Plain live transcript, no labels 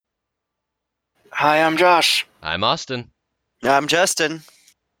Hi, I'm Josh. I'm Austin. I'm Justin.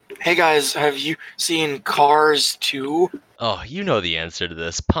 Hey guys, have you seen Cars 2? Oh, you know the answer to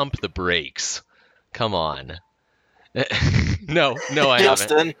this. Pump the brakes. Come on. No, I haven't.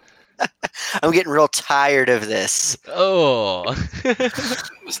 Justin? I'm getting real tired of this. Oh.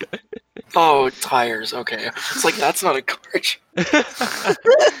 Oh, tires, okay. It's like, that's not a car.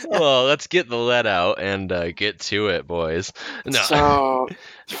 Well, let's get the lead out and get to it, boys. No. So,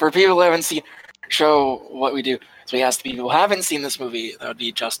 for people who haven't seen show what we do, so we ask the people who haven't seen this movie, that would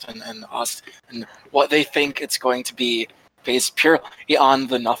be Justin and us, and what they think it's going to be based purely on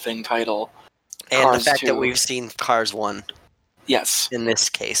the nothing title. And Cars the fact 2. that we've seen Cars 1 Yes. in this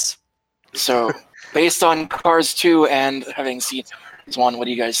case. So, based on Cars 2 and having seen Cars 1, what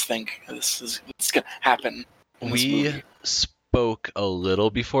do you guys think what's going to happen in this We movie? spoke a little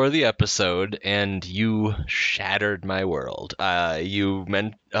before the episode, and you shattered my world. You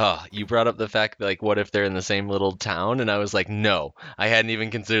brought up the fact that, like, what if they're in the same little town? And I was like, no, I hadn't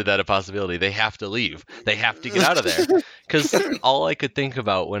even considered that a possibility. They have to leave. They have to get out of there. Because all I could think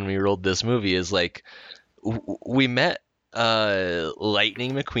about when we rolled this movie is like, we met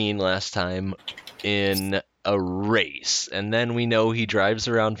Lightning McQueen last time in a race, and then we know he drives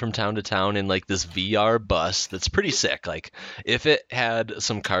around from town to town in like this VR bus that's pretty sick. Like, if it had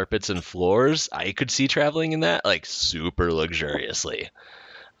some carpets and floors, I could see traveling in that like super luxuriously.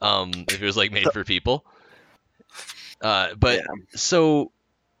 If it was like made for people. But Yeah. so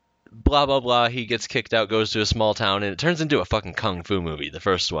blah blah blah, he gets kicked out, goes to a small town, and it turns into a fucking kung fu movie, the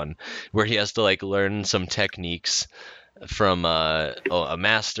first one, where he has to like learn some techniques from a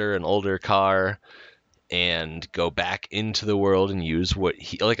master, an older car, and go back into the world and use what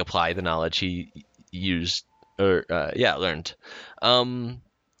he like apply the knowledge he used or learned.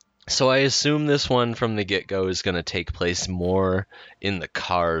 So I assume this one from the get-go is going to take place more in the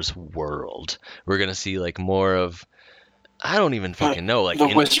Cars world. We're going to see like more of, I don't even fucking know, like The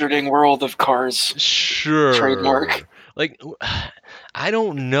wizarding world of Cars. Sure. Trademark. Like, I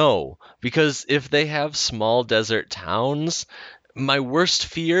don't know, because if they have small desert towns, my worst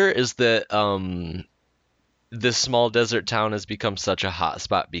fear is that this small desert town has become such a hot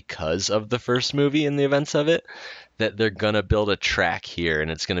spot because of the first movie and the events of it, that they're gonna build a track here, and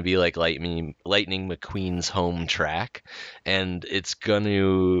it's gonna be like Lightning McQueen's home track, and it's going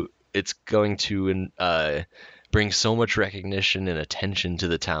to bring so much recognition and attention to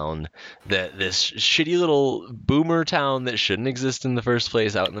the town that this shitty little boomer town that shouldn't exist in the first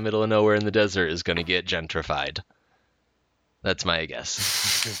place out in the middle of nowhere in the desert is going to get gentrified. That's my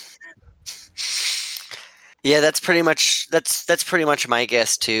guess. Yeah, that's pretty much my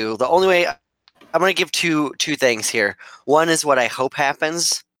guess too. The only way I'm going to give two things here. One is what I hope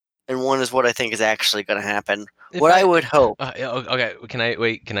happens, and one is what I think is actually going to happen. I would hope. Okay,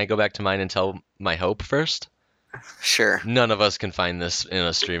 can I go back to mine and tell my hope first? Sure. None of us can find this in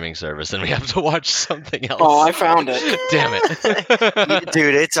a streaming service, and we have to watch something else. Oh, I found it. Damn it.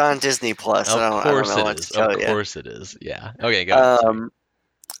 Dude, it's on Disney Plus. Of I don't know what to tell you. Of course it is. Yeah. Okay, go ahead.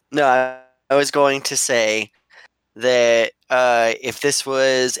 No, I was going to say that if this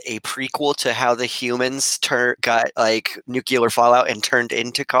was a prequel to how the humans got like nuclear fallout and turned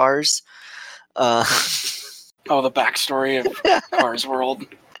into cars. Oh, the backstory of Cars World.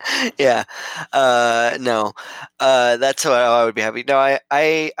 Yeah. No. That's what I would be happy. No,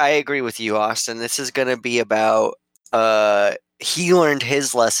 I agree with you, Austin. This is going to be about he learned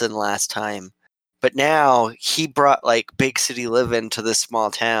his lesson last time, but now he brought like big city living to this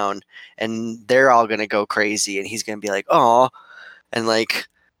small town, and they're all going to go crazy, and he's going to be like, "Oh," and like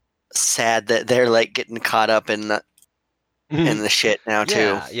sad that they're like getting caught up in the shit now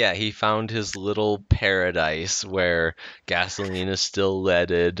too. Yeah, he found his little paradise where gasoline is still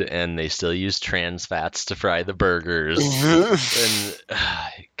leaded and they still use trans fats to fry the burgers. And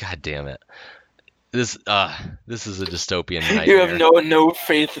god damn it. This is a dystopian nightmare. You have no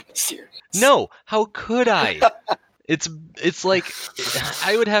faith in the series. No, how could I? It's like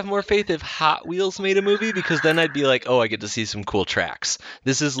I would have more faith if Hot Wheels made a movie, because then I'd be like, oh, I get to see some cool tracks.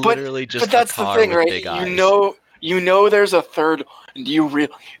 This is literally just but that's a car the thing, with right? big eyes. You know there's a third. Do you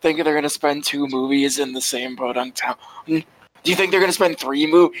really think they're going to spend 2 movies in the same podunk town? Do you think they're going to spend 3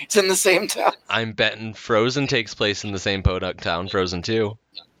 movies in the same town? I'm betting Frozen takes place in the same podunk town, Frozen 2.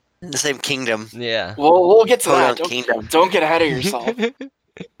 In the same kingdom. Yeah. We'll get to that. Kingdom. Don't get ahead of yourself.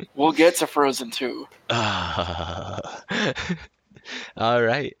 We'll get to Frozen 2. All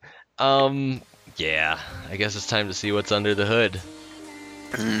right. Yeah, I guess it's time to see what's under the hood.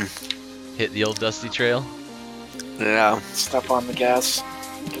 Hit the old dusty trail. Yeah. Step on the gas.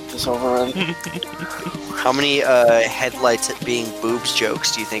 Get this over with. How many headlights at being boobs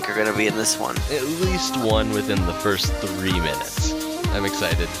jokes do you think are going to be in this one? At least one within the first 3 minutes. I'm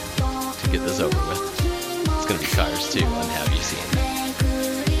excited to get this over with. It's gonna be Cars 2 on Have You Seen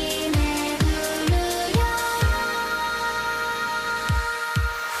It?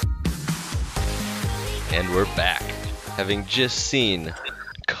 And we're back, having just seen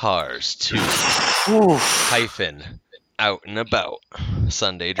Cars 2 hyphen Out and About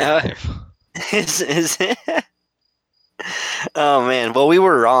Sunday Drive. Is it? Oh man, well we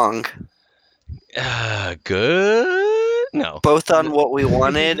were wrong. Good? No. Both on what we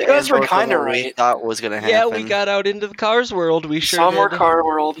wanted You guys and were both on kinda what we right. thought was going to happen. Yeah, we got out into the Cars world. We sure Some more did. Car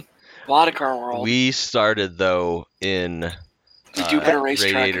World. A lot of Car World. We started though in The Jupiter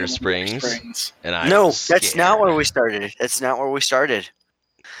Racetrack Radiator in Springs, and I No, was that's not scared. where we started. That's not where we started.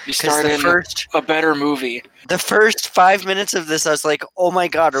 You 'Cause started a better movie. the first 5 minutes of this, I was like, "Oh my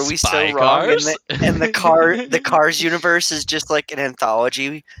god, are we Spy so wrong?" Cars? And the Cars universe is just like an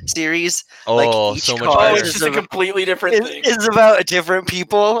anthology series. Oh, each so much car Oh, better. it's just a completely different thing. It's about different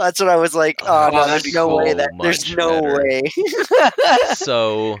people. That's what I was like. Oh, Oh, no, that'd there's be no way so that there's much no better. way.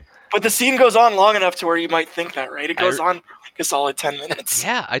 So But the scene goes on long enough to where you might think that, right? It goes on like a solid 10 minutes.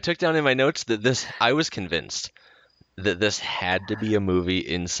 yeah, I took down in my notes that I was convinced that this had to be a movie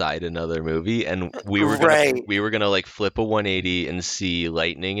inside another movie, and we were gonna like flip a 180 and see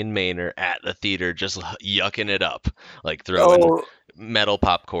Lightning and Maynard at the theater just yucking it up, like throwing Oh, metal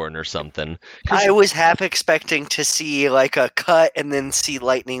popcorn or something. 'Cause- I was half expecting to see like a cut and then see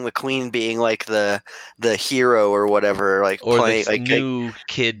Lightning McQueen being like the hero or whatever, like or playing this like new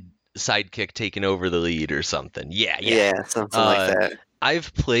kid sidekick taking over the lead or something. Yeah. yeah, something like that.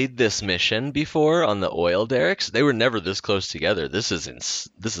 I've played this mission before on the oil derricks. They were never this close together. This is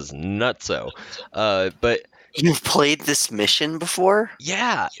nutso. But You've played this mission before?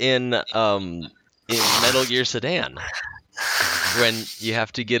 yeah, in Metal Gear Sedan, when you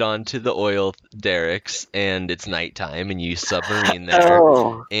have to get onto the oil derricks and it's nighttime and you submarine there.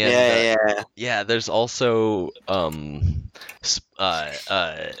 Oh, And, yeah. Yeah, there's also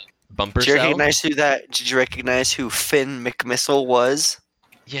bumper Did you cell. recognize Did you recognize who Finn McMissile was?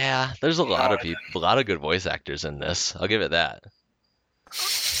 Yeah, there's a lot of people, a lot of good voice actors in this. I'll give it that.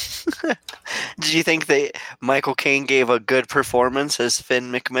 Did you think that Michael Caine gave a good performance as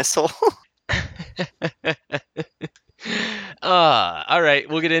Finn McMissile? All right,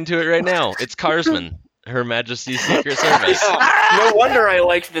 we'll get into it right now. It's Carsman, Her Majesty's Secret Service. No wonder I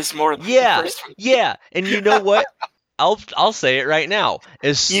liked this more than Yeah, the first one. yeah, and you know what? I'll say it right now.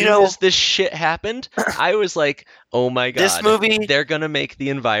 As soon as this shit happened, I was like, "Oh my god, This movie- they're gonna make the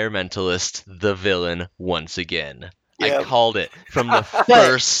environmentalist the villain once again." Yeah. I called it from the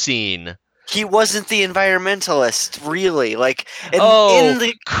first scene. He wasn't the environmentalist, really. Like, Oh, in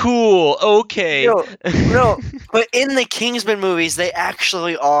the cool. Okay. no, but in the Kingsman movies, they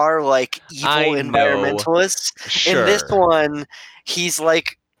actually are like evil I know. environmentalists. Sure. In this one, he's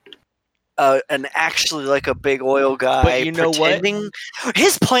like actually like a big oil guy. But you know what? pretending.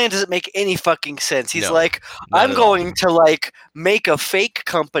 His plan doesn't make any fucking sense. He's No, like, not I'm at all. going to like make a fake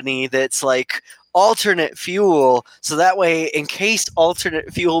company that's like alternate fuel, so that way, in case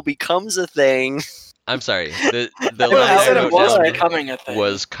alternate fuel becomes a thing. I'm sorry. The Well, Well, line they I said it wrote was down becoming a thing.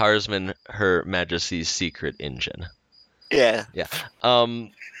 was Carsman, Her Majesty's Secret Engine. Yeah.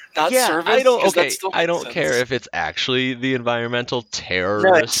 Not yeah, service. I don't. 'Cause that Okay, still I makes don't sense. care if it's actually the environmental No,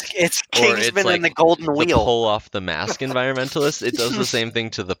 terrorist. it's or it's Kingsman like and the Golden the Wheel. pull off the mask environmentalist. It does the same thing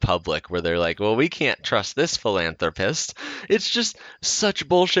to the public, where they're like, "Well, we can't trust this philanthropist." It's just such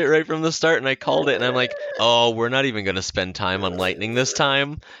bullshit right from the start, and I called it, and I'm like, "Oh, we're not even gonna spend time on Lightning this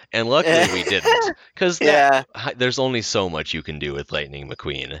time," and luckily we didn't, because Yeah. there's only so much you can do with Lightning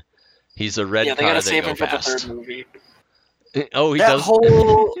McQueen. He's a red Yeah, they car gotta that save go him for the fast. third movie. Oh, he That does.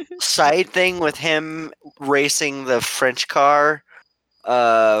 whole side thing with him racing the French car,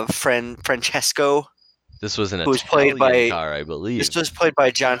 Francesco. This was an who was Italian played by- car, I believe. This was played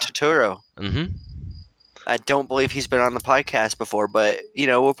by John Turturro. hmm I don't believe he's been on the podcast before, but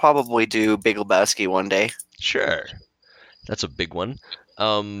we'll probably do Big Lebowski one day. Sure. That's a big one.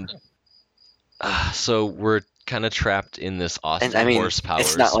 So we're kind of trapped in this Austin I mean, Horsepowers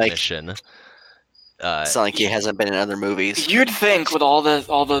it's not like- mission. It's not like he hasn't been in other movies. You'd think with all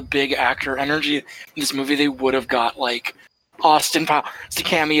the big actor energy in this movie, they would have got like Austin Powers to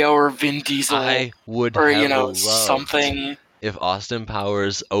cameo or Vin Diesel I would or have loved something. if Austin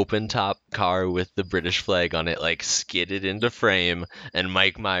Powers' open top car with the British flag on it like skidded into frame and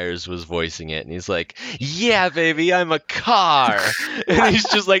Mike Myers was voicing it and he's like, "Yeah, baby, I'm a car." And he's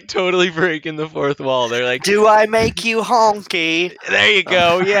just like totally breaking the fourth wall. They're like, Do I make you honky? there you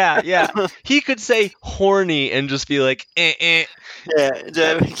go. Yeah, yeah. He could say horny and just be like, eh. Yeah. Do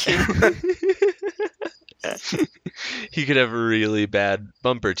I make you? He could have really bad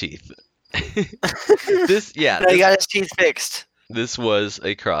bumper teeth. No, he got his teeth fixed. This was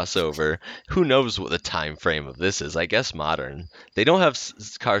a crossover. Who knows what the time frame of this is? I guess modern. They don't have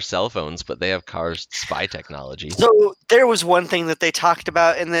car cell phones, but they have car spy technology. So there was one thing that they talked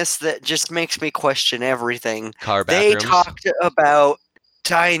about in this that just makes me question everything. Car They bathrooms. talked about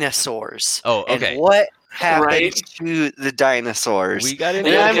dinosaurs. Oh, okay. And what happened Right. to the dinosaurs? We got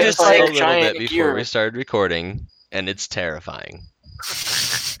into Yeah, I'm this just a like little giant bit before gear. we started recording, and it's terrifying.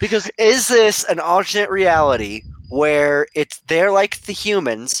 Because Is this an alternate reality where they're like the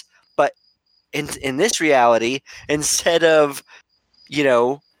humans, but in this reality, instead of,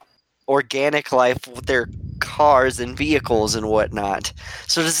 organic life, they're cars and vehicles and whatnot.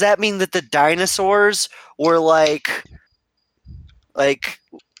 So does that mean that the dinosaurs were like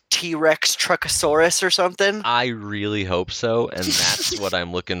T-Rex Truckosaurus or something? I really hope so, and that's what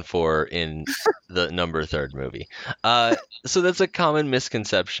I'm looking for in the number third movie. So that's a common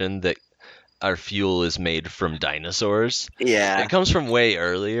misconception that our fuel is made from dinosaurs. Yeah. It comes from way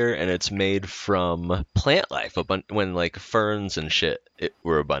earlier, and it's made from plant life. When like ferns and shit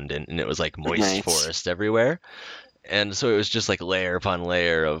were abundant, and it was like moist Nice. forest everywhere, and so it was just like layer upon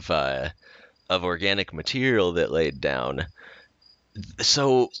layer of organic material that laid down.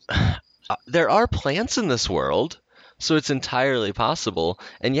 So there are plants in this world, so it's entirely possible.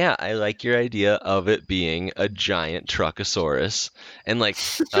 And yeah, I like your idea of it being a giant Truckosaurus and like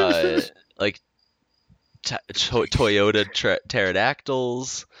Toyota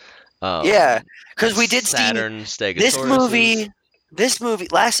pterodactyls. Yeah, because we did see Saturn Stegosauruses. This movie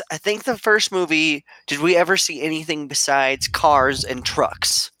last. I think the first movie. Did we ever see anything besides cars and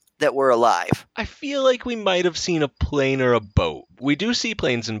trucks that were alive? I feel like we might have seen a plane or a boat. We do see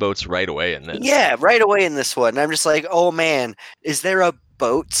planes and boats right away in this. Yeah, right away in this one. I'm just like, oh man, is there a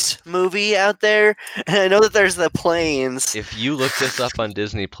boats movie out there? And I know that there's the planes. If you look this up on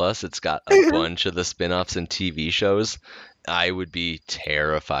Disney Plus, it's got a bunch of the spin-offs and TV shows. I would be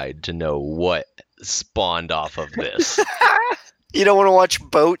terrified to know what spawned off of this. You don't want to watch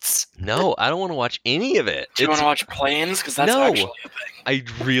boats? No, I don't want to watch any of it. Do you want to watch planes? Because that's No. actually a thing. I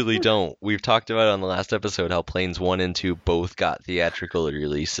really don't. We've talked about it on the last episode how Planes 1 and 2 both got theatrical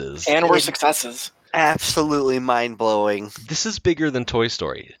releases. And we're successes. Absolutely mind-blowing. This is bigger than Toy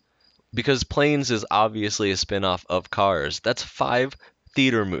Story because Planes is obviously a spin-off of Cars. That's 5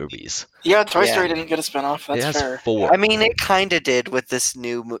 theater movies. Yeah, Toy Yeah. Story didn't get a spinoff. It That's has fair. 4. I mean, it kind of did with this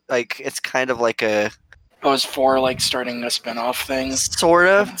new, it's kind of like a I was for like starting a spinoff thing. sort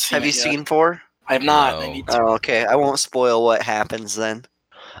of. Haven't seen Have you it yet. seen 4? I have not. No. I need to. Oh, okay. I won't spoil what happens then.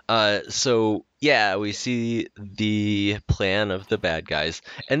 So yeah, we see the plan of the bad guys,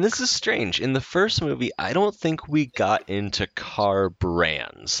 and this is strange. In the first movie, I don't think we got into car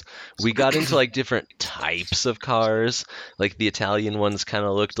brands. We got into like different types of cars. Like the Italian ones kind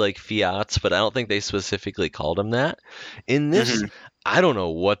of looked like Fiats, but I don't think they specifically called them that. In this, I don't know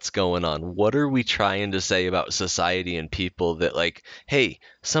what's going on. What are we trying to say about society and people that like, hey,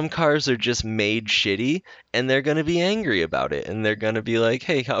 some cars are just made shitty and they're going to be angry about it and they're going to be like,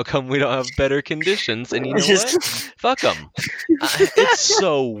 hey, how come we don't have better conditions? And you know what? Fuck them. It's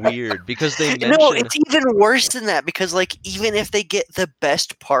so weird because they mention... No, it's even worse than that because like even if they get the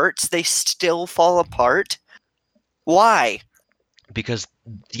best parts, they still fall apart. Why? Because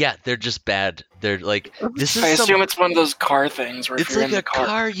yeah, they're just bad. They're like this is I some... assume it's one of those car things where if It's you're like in a the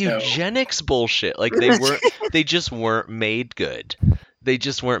car, eugenics bullshit. Like they just weren't made good. They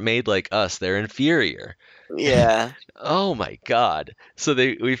just weren't made like us. They're inferior. Yeah. Oh my god. So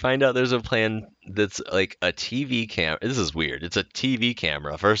we find out there's a plan that's like a TV camera. This is weird. It's a TV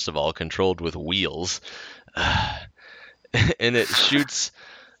camera, first of all, controlled with wheels. And it shoots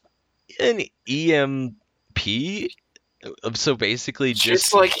an EMP. So basically it's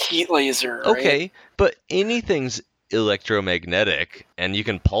just like heat laser. Right? okay, but anything's electromagnetic and you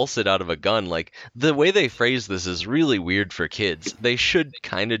can pulse it out of a gun. Like the way they phrase this is really weird for kids. They should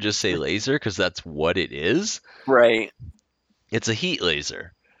kind of just say laser because that's what it is. Right. It's a heat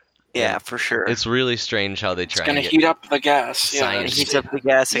laser. Yeah, for sure. It's really strange how they It's try going to and heat up the gas. Yeah, science. It heats up the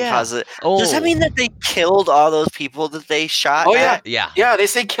gas and Yeah. causes it. Oh, Does that mean that they killed all those people that they shot? Oh, at? yeah. yeah. Yeah, they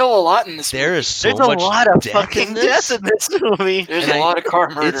say kill a lot in this There movie. is so There's much a lot of death fucking in this. death in this movie. There's and a lot of car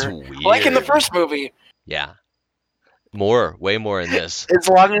murder. It's weird. Like in the first movie. Yeah. way more in this. As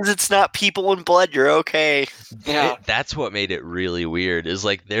long as it's not people and blood, you're okay. Yeah. That's what made it really weird. Is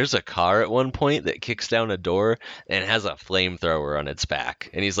like there's a car at one point that kicks down a door and has a flamethrower on its back,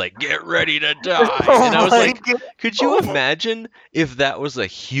 and he's like, "Get ready to die!" And I was like, could you imagine if that was a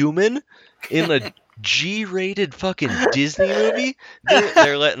human in a G-rated fucking Disney movie?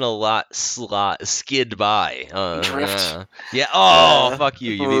 They're letting a lot skid by. Drift. Yeah. Oh, fuck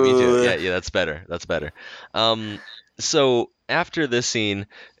you. You beat me to it. Yeah. That's better. That's better. So after this scene,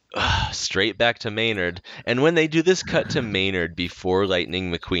 straight back to Maynard, and when they do this cut to Maynard before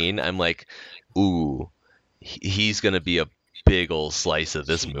Lightning McQueen, I'm like, ooh, he's gonna be a big old slice of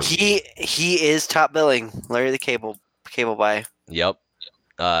this movie. He is top billing. Larry the Cable Guy. Yep.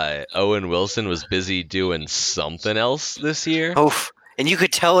 Owen Wilson was busy doing something else this year. Oof. And you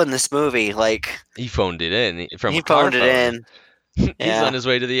could tell in this movie, like He phoned it in from he a car phoned it phone. in. He's Yeah. on his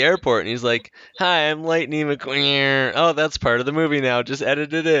way to the airport, and he's like, "Hi, I'm Lightning McQueen." Oh, that's part of the movie now. Just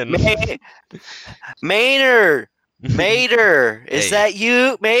edit it in. Maynard, Mater, is Hey. that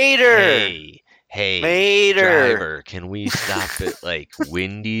you, Mater? Hey, Mater. driver, can we stop at like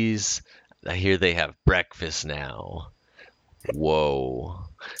Wendy's? I hear they have breakfast now. Whoa.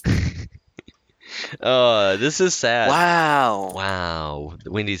 Oh, this is sad. Wow. Wow,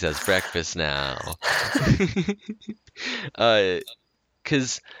 Wendy's has breakfast now.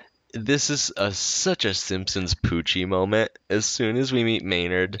 Because this is such a Simpsons Poochie moment. As soon as we meet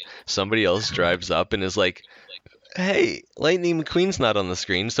Maynard, somebody else drives up and is like, "Hey, Lightning McQueen's not on the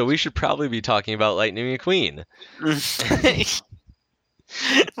screen, so we should probably be talking about Lightning McQueen."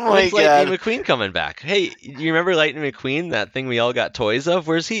 Oh my When's Lightning God. McQueen coming back? Hey, you remember Lightning McQueen, that thing we all got toys of?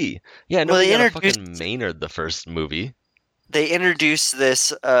 Where's he? Yeah, no, Well, we they got a introduced- fucking Maynard the first movie. They introduced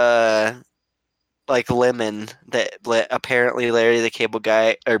this like lemon that apparently Larry the Cable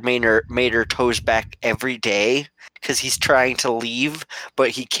Guy or Mater toes back every day because he's trying to leave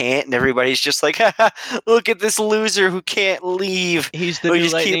but he can't, and everybody's just like, "Haha, look at this loser who can't leave." He's the We new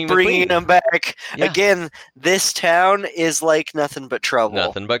just Lightning keep bringing McQueen. him back. Yeah. Again, this town is like nothing but trouble.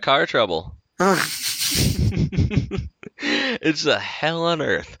 Nothing but car trouble. It's a hell on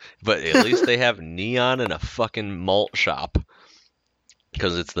earth, but at least they have neon and a fucking malt shop.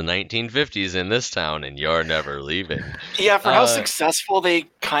 Because it's the 1950s in this town, and you're never leaving. Yeah, for how Uh, successful they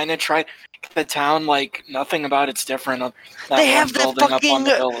kind of tried. The town, like, nothing about it's different. That They one have the building up on fucking-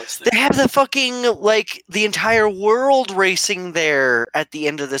 the hill is the- They have the fucking like the entire world racing there at the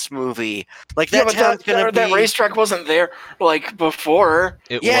end of this movie. Like Yeah, that but town's gonna be. that racetrack wasn't there, like, before.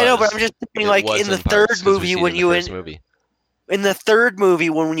 It Yeah, I know, but was. I'm just saying, It like was in the parts, third 'cause we movie see it when in the you first movie. in the third movie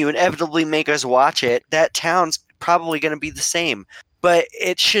when you inevitably make us watch it, that town's probably gonna be the same. But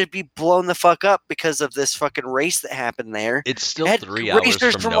it should be blown the fuck up because of this fucking race that happened there. It's still had 3 hours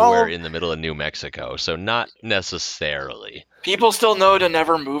racers from from nowhere all- in the middle of New Mexico, so not necessarily. People still know to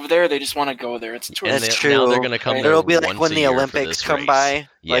never move there. They just want to go there. It's And That's tourist. true. now they're gonna come there It'll be like once when a the year for Olympics this come race. by.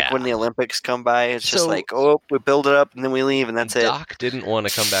 Yeah. Like when the Olympics come by, it's just So- like, oh, we build it up and then we leave and that's it. Doc didn't want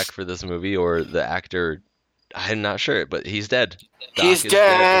to come back for this movie, or the actor, I'm not sure, but he's dead. Doc He's is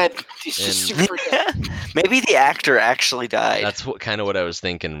dead. He's just And- super dead. Maybe the actor actually died. That's kind of what I was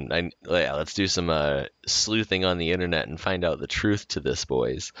thinking. Yeah, let's do some sleuthing on the internet and find out the truth to this,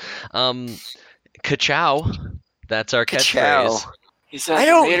 boys. Ka-chow. That's our Ka-chow. catchphrase. He said, I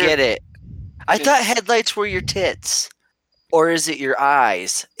don't later, get it. I It's- thought headlights were your tits. Or is it your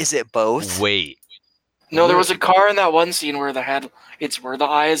eyes? Is it both? Wait. No, there was a car in that one scene where it's were the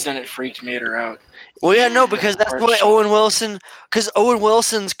eyes, and it freaked Mater out. Well, yeah, no, because that's Or what shit. Owen Wilson. Because Owen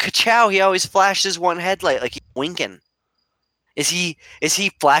Wilson's ka-chow, he always flashes one headlight, like he's winking. Is he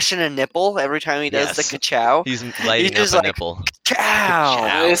flashing a nipple every time he does the Yes. ka-chow? He's lighting just up a like- nipple. Ka-chow.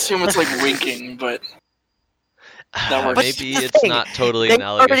 I assume it's like winking, but That works. Maybe But the it's thing, not totally they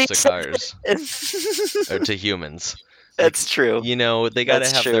analogous already to said cars or to humans. That's true. You know, they got to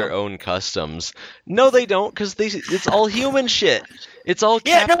That's have true. their own customs. No, they don't, because it's all human shit. It's all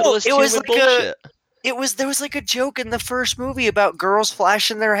Yeah, no, capitalist it was human like bullshit. There was like a joke in the first movie about girls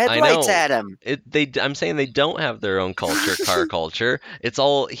flashing their headlights know. at him. I'm saying they don't have their own culture, car culture. It's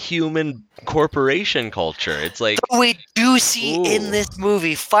all human corporation culture. It's like, We do see in Ooh. this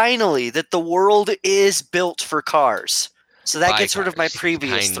movie finally that the world is built for cars. So that by gets rid of my cars,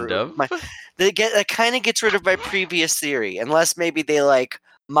 previous kind of. that kind of gets rid of my previous theory, unless maybe they like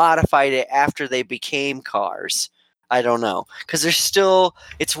modified it after they became cars. I don't know, because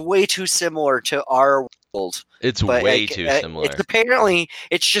it's way too similar to our world. It's But way like, too similar.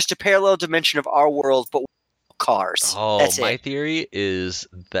 It's just a parallel dimension of our world, but with cars. Oh, That's my it. theory is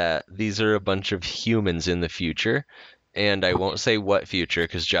that these are a bunch of humans in the future, and I won't say what future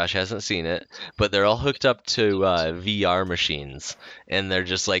because Josh hasn't seen it, but they're all hooked up to VR machines, and they're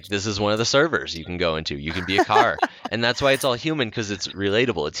just like, this is one of the servers you can go into. You can be a car, and that's why it's all human because it's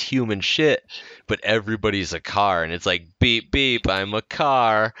relatable. It's human shit, but everybody's a car, and it's like beep beep, I'm a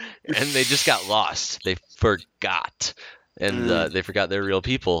car, and they just got lost. They forgot, and they forgot they're real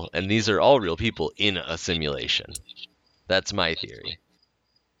people, and these are all real people in a simulation. That's my theory.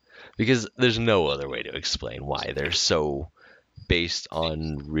 Because there's no other way to explain why they're so based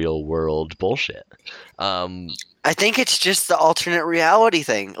on real world bullshit. I think it's just the alternate reality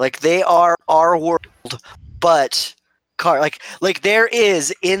thing. Like they are our world, but car. Like there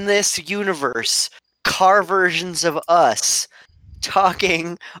is in this universe car versions of us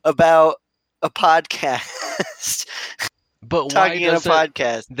talking about a podcast. But why Talking in a doesn't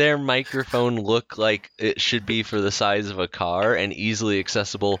podcast. their microphone look like it should be for the size of a car and easily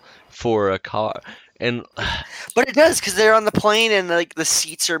accessible for a car? And But it does because they're on the plane and like the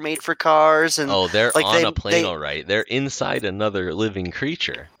seats are made for cars and oh, they're like on a plane, all right. They're inside another living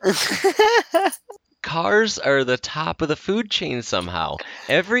creature. Cars are the top of the food chain somehow.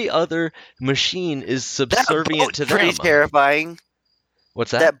 Every other machine is subservient to them. Pretty terrifying.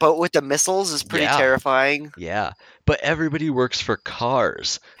 What's that? That boat with the missiles is pretty Yeah. terrifying. Yeah, but everybody works for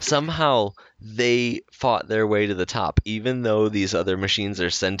cars. Somehow they fought their way to the top, even though these other machines are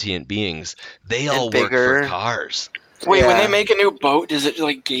sentient beings. They all work bigger. for cars. Wait, when Yeah. they make a new boat, does it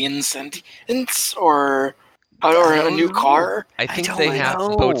like gain sentience or a new car? I think don't they have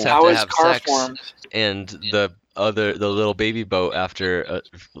know. boats have How to is have car sex, formed? and the little baby boat after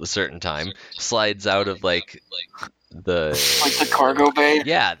a certain time slides out of like the Like the cargo bay?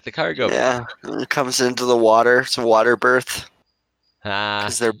 Yeah, the cargo. Yeah, it comes into the water. It's a water berth Ah,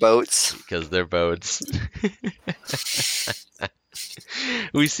 because they're boats. because they're boats.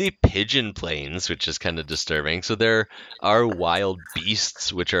 We see pigeon planes, which is kind of disturbing. So there are wild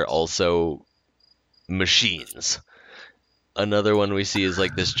beasts, which are also machines. Another one we see is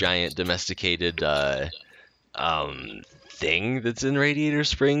like this giant domesticated thing that's in Radiator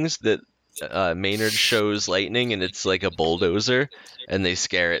Springs that Maynard shows Lightning, and it's like a bulldozer, and they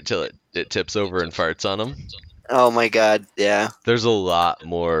scare it till it tips over and farts on them. Oh my god, yeah. There's a lot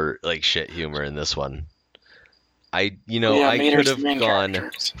more like shit humor in this one. I Yeah, could Mater's have the main gone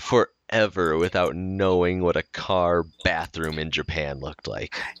characters. forever without knowing what a car bathroom in Japan looked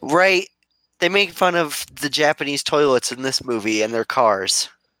like. Right. They make fun of the Japanese toilets in this movie and their cars.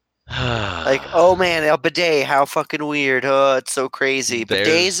 Like, oh man, a bidet, how fucking weird. Oh, it's so crazy.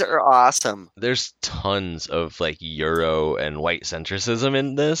 Bidets are awesome. There's tons of like Euro and white centricism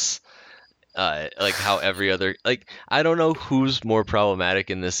in this. Like how every other, like, I don't know who's more problematic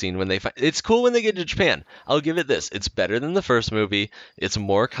in this scene when they find it's cool when they get to Japan. I'll give it this. It's better than the first movie. It's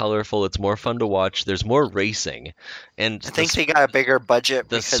more colorful. It's more fun to watch. There's more racing. And I think they got a bigger budget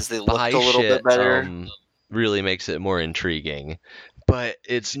the because they looked spy a little shit, bit better. really makes it more intriguing. But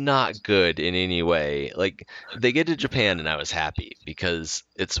it's not good in any way. Like they get to Japan and I was happy because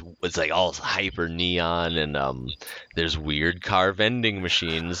it's like all hyper neon and there's weird car vending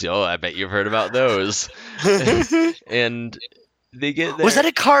machines. Oh, I bet you've heard about those. And they get there. Was that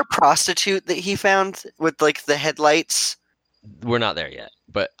a car prostitute that he found with like the headlights? We're not there yet,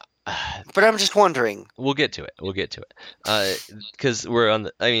 but But I'm just wondering. we'll get to it. We'll get to it. Because we're on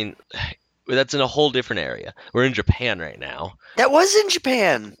the. I mean, that's in a whole different area. We're in Japan right now. That was in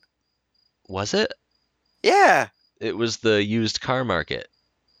Japan. Was it? Yeah. It was the used car market.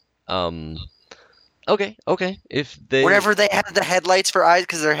 Okay. If they Whenever they had the headlights for eyes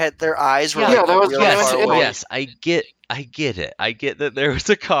because their eyes were Yeah, like that was- really yeah, far that's away. Italy. yes, I get it. I get that there was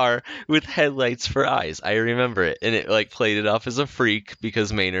a car with headlights for eyes. I remember it, and it like played it off as a freak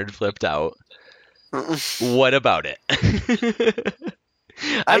because Maynard flipped out. What about it?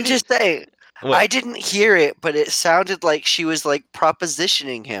 I'm just saying. What? I didn't hear it, but it sounded like she was like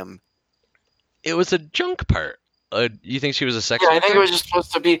propositioning him. It was a junk part. You think she was a sex Yeah, I worker? think it was just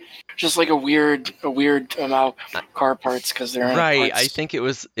supposed to be just like a weird amount of car parts because they're Right, parts. I think it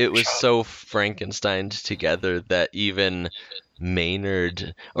was so Frankensteined together that even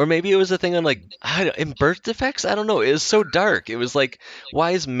Maynard, or maybe it was a thing on like in Birth Defects. I don't know. It was so dark. It was like,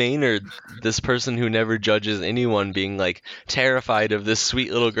 why is Maynard, this person who never judges anyone, being like terrified of this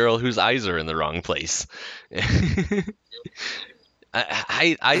sweet little girl whose eyes are in the wrong place?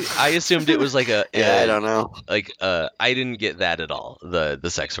 I assumed it was like I don't know. like I didn't get that at all, the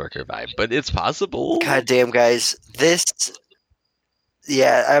sex worker vibe, but it's possible. God damn, guys, this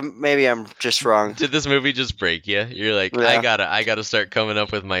Yeah, maybe I'm just wrong. Did this movie just break you? You're like, Yeah. I gotta start coming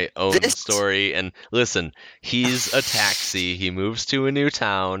up with my own This- story. And listen, he's a taxi. He moves to a new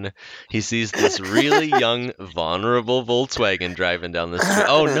town. He sees this really young, vulnerable Volkswagen driving down the street.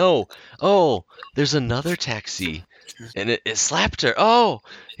 Oh no! Oh, there's another taxi, and it slapped her. Oh,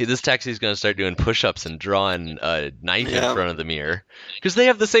 this taxi's gonna start doing push-ups and drawing a knife in Yeah. front of the mirror because they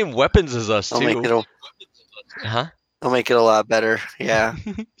have the same weapons as us I'll make too. it. Huh? I'll make it a lot better. Yeah,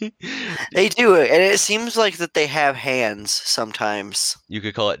 they do it, and it seems like that they have hands sometimes. You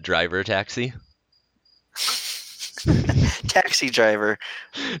could call it driver taxi. Taxi driver.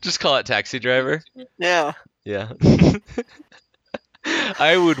 Just call it taxi driver. Yeah. Yeah.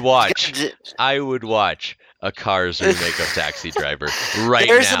 I would watch D- a Cars remake of Taxi Driver right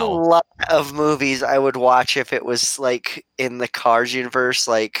There's a now. lot of movies I would watch if it was like in the Cars universe.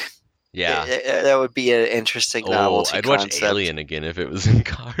 Like, Yeah. that would be an interesting Oh, novelty I'd watch concept. Alien again if it was in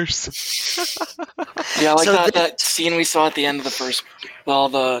Cars. Yeah, like So that scene we saw at the end of the first, all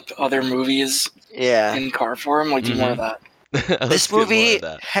the other movies Yeah. in car form. Like, do more of that. Let's This get more movie of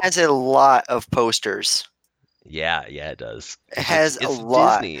that. has a lot of posters. Yeah, it does. It has it's a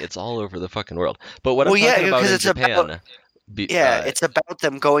lot. Disney. It's all over the fucking world. But what Well, I'm yeah, talking about because in it's about- Japan, It's about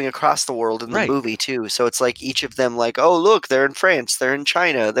them going across the world in the Right. movie too. So it's like each of them, like, oh look, they're in France, they're in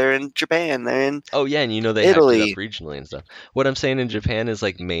China, they're in Japan, they're in. oh yeah, and they hacked Italy. it up regionally and stuff. What I'm saying in Japan is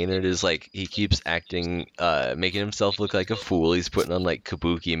like Maynard is like he keeps acting, making himself look like a fool. He's putting on like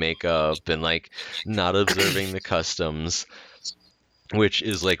kabuki makeup and like not observing the customs, which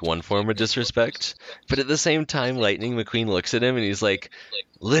is like one form of disrespect. But at the same time, Lightning McQueen looks at him and he's like,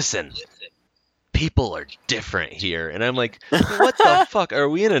 "Listen, people are different here." And I'm like, what the fuck? Are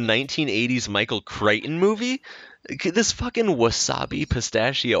we in a 1980s Michael Crichton movie? This fucking wasabi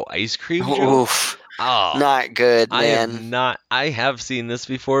pistachio ice cream joke? Oof, Oh, not good, I have man. not. I have seen this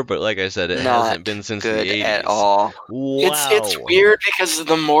before, but like I said, it Not hasn't been since Good the 80s. at all. Wow. It's weird because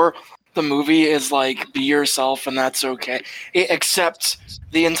the more the movie is like be yourself and that's okay, except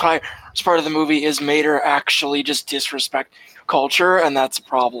the entire part of the movie is Mater actually just disrespect culture, and that's a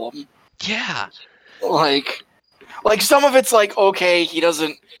problem. Yeah. Like some of it's like, okay,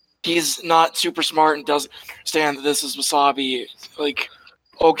 he's not super smart and doesn't understand that this is wasabi, like,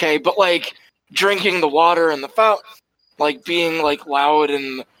 okay, but like drinking the water in the fountain, like being like loud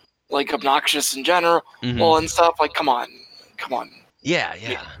and like obnoxious in general, Mhm. and stuff, like, come on. Yeah.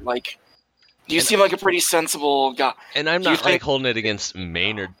 Like, you And- seem like a pretty sensible guy. And I'm Do you not like think- holding it against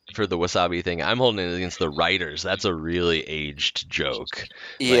Maynard for the wasabi thing. I'm holding it against the writers. That's a really aged joke. Like,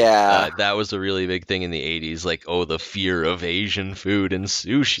 Yeah. that was a really big thing in the 80s. Like, oh, the fear of Asian food and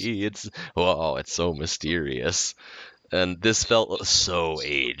sushi. It's so mysterious. And this felt so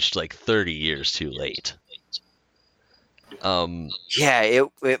aged, like 30 years too late. Yeah,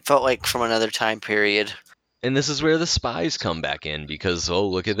 it felt like from another time period. And this is where the spies come back in because, oh,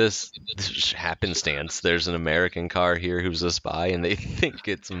 look at this happenstance. There's an American car here who's a spy, and they think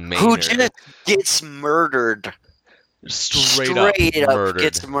it's Maynard. Who just gets murdered? Straight up murdered.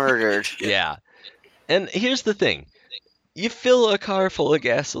 Gets murdered. Yeah. And here's the thing. You fill a car full of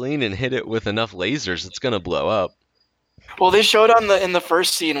gasoline and hit it with enough lasers, it's going to blow up. Well, they showed in the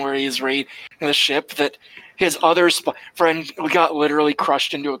first scene where he's raiding the ship that his other friend got literally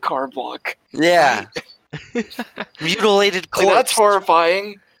crushed into a car block. Yeah. Mutilated Like, corpse. that's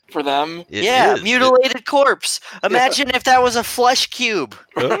horrifying for them. It Yeah, is. mutilated corpse. Imagine if that was a flesh cube.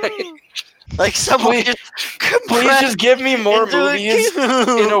 Like someone Please- just Please compressed just give me more into a movies cube.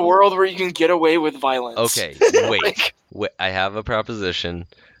 in a world where you can get away with violence. Okay, wait. I have a proposition.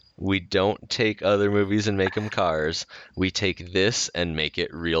 We don't take other movies and make them cars. We take this and make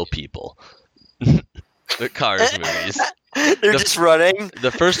it real people. The Cars movies. They're just running.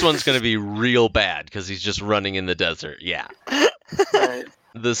 The first one's going to be real bad because he's just running in the desert. Yeah. Right.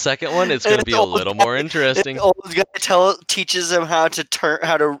 The second one is going to be a little more interesting. The old guy teaches him how to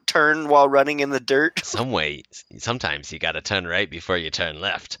turn while running in the dirt. Sometimes you got to turn right before you turn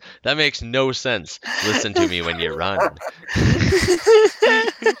left. That makes no sense. Listen to me when you run.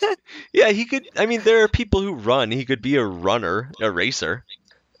 Yeah, he could. I mean, there are people who run. He could be a runner, a racer.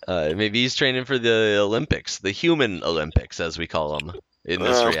 Maybe he's training for the Olympics, the human Olympics, as we call them in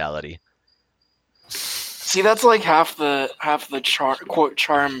this reality. See, that's like half the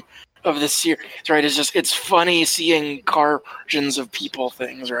charm of this series, right? It's funny seeing car versions of people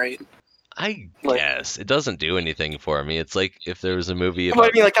things, right? I Like- guess it doesn't do anything for me. It's like if there was a movie But about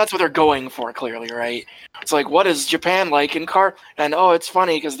I mean, like, that's what they're going for, clearly, right? It's like, what is Japan like in car? And it's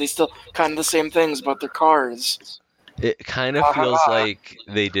funny because they still kind of the same things, but they're cars. It kind of feels like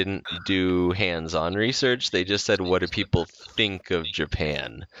they didn't do hands-on research. They just said, "What do people think of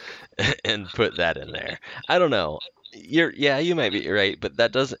Japan?" and put that in there. I don't know. You might be right, but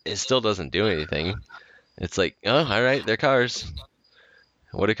it still doesn't do anything. It's like, oh, all right, they're cars.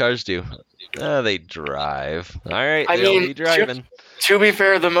 What do cars do? They drive. All right, I they'll mean, be driving. To be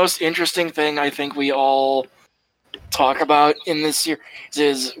fair, the most interesting thing I think we all talk about in this series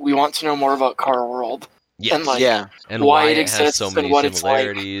is we want to know more about Car World. Yes. And, like, Yeah. And why it it has exists so and many what it's like.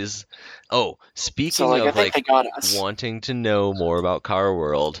 similarities. Oh, speaking So, like, I of think they got us. wanting to know more about Car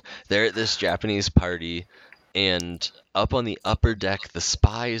World, they're at this Japanese party, and up on the upper deck, the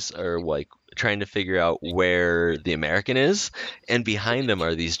spies are like trying to figure out where the American is, and behind them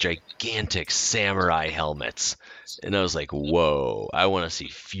are these gigantic samurai helmets. And I was like, whoa, I want to see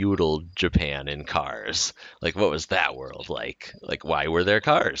feudal Japan in cars. Like, what was that world like? Like, why were there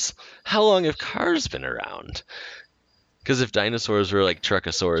cars? How long have cars been around? Because if dinosaurs were like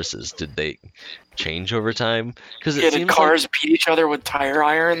Truckosauruses, did they change over time? Because it Did seems cars beat each other with tire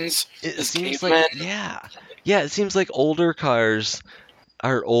irons? like, it as seems cavemen? like it seems like older cars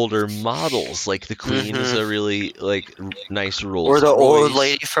are older models. Like the Queen is a really like nice Rolls Or the old Royce.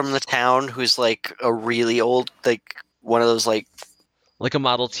 lady from the town who's like a really old, like one of those like Like a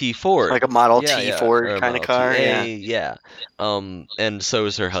Model T Ford. like a Model Yeah, T yeah, Ford or a kind of Model car. T Yeah. A, yeah. And so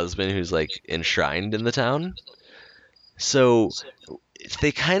is her husband, who's like enshrined in the town. So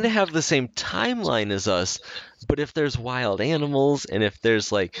they kind of have the same timeline as us, but if there's wild animals and if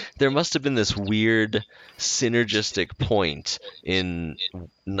there's like, there must have been this weird synergistic point in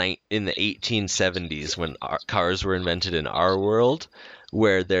the 1870s when cars were invented in our world,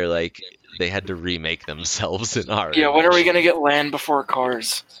 where they're like, they had to remake themselves in our Yeah, when are we image. going to get land before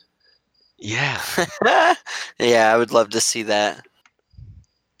cars? Yeah. Yeah, I would love to see that.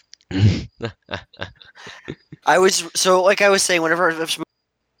 I was saying, whenever this movie,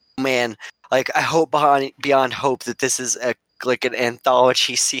 man, like I hope beyond hope that this is like an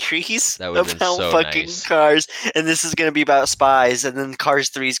anthology series That would've been about so fucking nice. cars, and this is gonna be about spies, and then Cars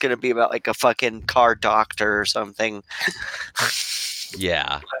 3 is gonna be about like a fucking car doctor or something.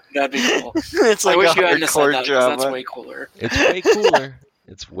 Yeah. That'd be cool. It's like I wish a you hadn't said hardcore that, 'cause that's drama. way cooler. It's way cooler.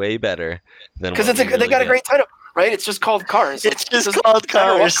 It's way better than Because what we they really got a get. great title, right? It's just called Cars. It's just doesn't called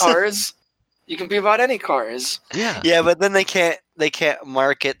matter what Cars. cars. You can be about any cars. Yeah. Yeah, but then they can't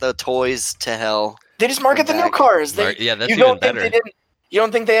market the toys to hell. They just market the new Back. cars. Yeah, that's you even don't think better. they didn't? You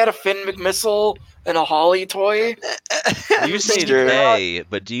don't think they had a Finn McMissile and a Holly toy? You say Sure. they,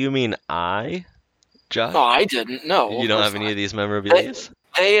 but do you mean I, Josh? No, I didn't. No, You don't have any of these memorabilia?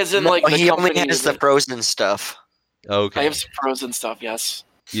 They as in No, like the he only company. has the Frozen stuff. Okay. I have some Frozen stuff. Yes.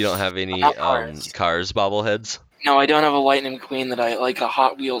 You don't have any Not Cars. Cars bobbleheads? No, I don't have a Lightning McQueen that I like, a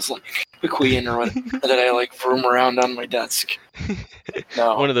Hot Wheels Lightning McQueen or what that I like vroom around on my desk.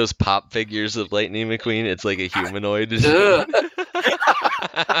 No. One of those pop figures of Lightning McQueen. It's like a humanoid. Ugh.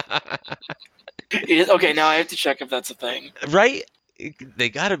 Okay, now I have to check if that's a thing. Right? They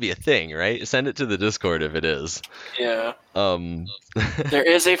gotta be a thing, right? Send it to the Discord if it is. Yeah. There There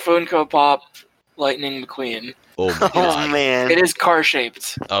is a Funko Pop Lightning McQueen. Oh my Oh god. man. It is car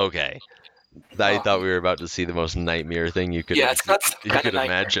shaped. Okay. I Oh. thought we were about to see the most nightmare thing you could Yeah, it's not you kind could of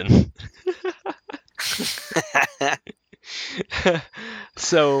nightmare. imagine.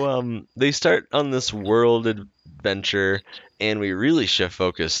 So they start on this world adventure, and we really shift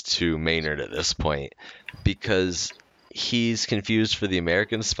focus to Maynard at this point because he's confused for the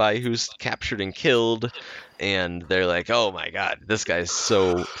American spy who's captured and killed, and they're like, oh my god, this guy's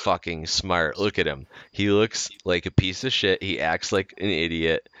so fucking smart. Look at him. He looks like a piece of shit. He acts like an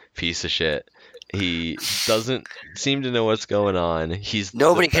idiot piece of shit. He doesn't seem to know what's going on. He's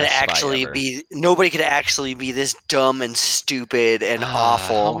Nobody the could best spy actually ever. be this dumb and stupid and How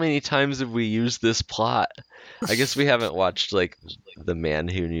awful. many times have we used this plot? I guess we haven't watched like The Man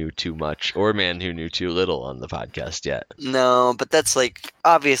Who Knew Too Much or Man Who Knew Too Little on the podcast yet. No, but that's like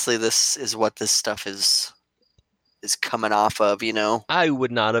obviously this is what this stuff is coming off of, you know. I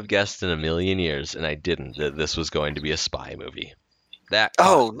would not have guessed in a million years, and I didn't, that this was going to be a spy movie. That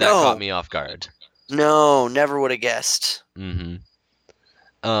Oh, that no. caught me off guard. No, never would have guessed. Mm-hmm.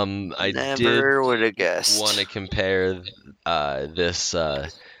 I did Never would have guessed. want to compare this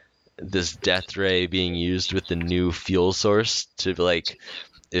death ray being used with the new fuel source to like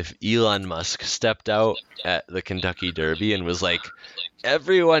if Elon Musk stepped out at the Kentucky Derby and was like,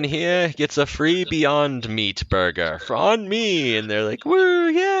 everyone here gets a free Beyond Meat burger on me, and they're like, woo,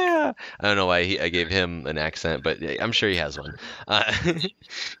 yeah. I don't know why I gave him an accent, but I'm sure he has one.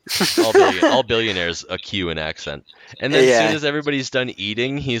 All billionaires cue an accent. And then as soon as everybody's done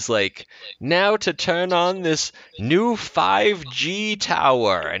eating, he's like, now to turn on this new 5G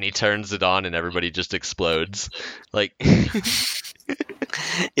tower, and he turns it on and everybody just explodes. Like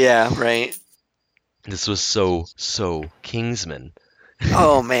Yeah, right. This was so Kingsman.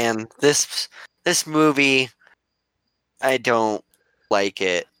 Oh man, this movie, I don't like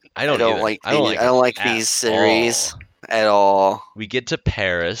it. I don't like these series at all. We get to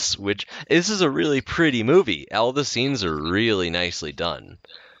Paris, which this is a really pretty movie. All the scenes are really nicely done.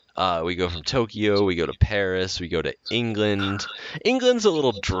 We go from Tokyo, we go to Paris, we go to England. England's a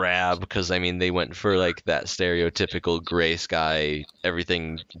little drab because, I mean, they went for like that stereotypical gray sky,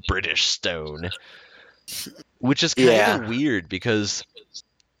 everything British stone, which is kind of weird because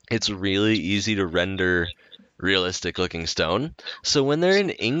it's really easy to render realistic looking stone. So when they're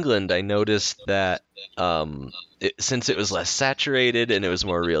in England, I noticed that since it was less saturated and it was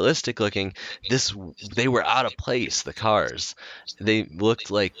more realistic looking, they were out of place, the cars. They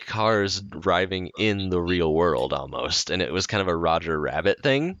looked like cars driving in the real world almost, and it was kind of a Roger Rabbit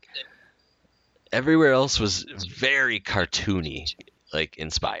thing. Everywhere else was very cartoony, like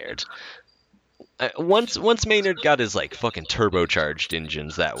inspired. Once Maynard got his like fucking turbocharged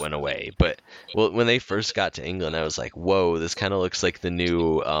engines, that went away. But when they first got to England, I was like, whoa, this kind of looks like the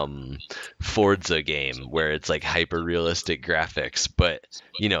new Forza game where it's like hyper realistic graphics, but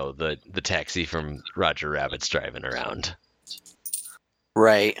you know, the taxi from Roger Rabbit's driving around.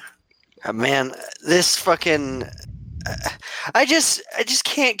 Right. Man, this fucking I just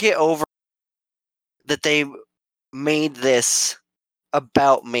can't get over that they made this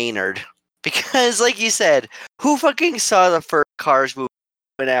about Maynard. Because, like you said, who fucking saw the first Cars movie,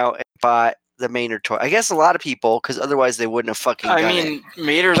 went out and bought the Maynard toy? I guess a lot of people, because otherwise they wouldn't have fucking done it.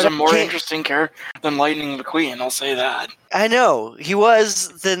 Maynard's a more interesting character than Lightning McQueen, I'll say that. I know. He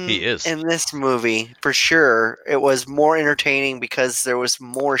is in this movie, for sure. It was more entertaining because there was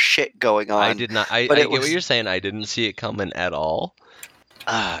more shit going on. I get what you're saying. I didn't see it coming at all.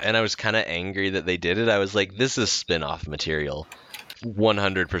 And I was kind of angry that they did it. I was like, this is spin-off material.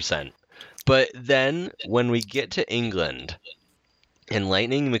 100%. But then, when we get to England, and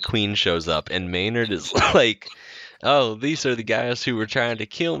Lightning McQueen shows up, and Maynard is like, oh, these are the guys who were trying to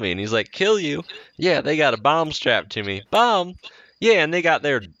kill me. And he's like, kill you? Yeah, they got a bomb strapped to me. Bomb? Yeah, and they got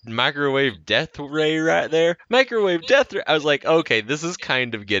their microwave death ray right there. Microwave death ray. I was like, okay, this is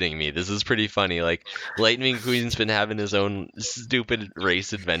kind of getting me. This is pretty funny. Like, Lightning McQueen's been having his own stupid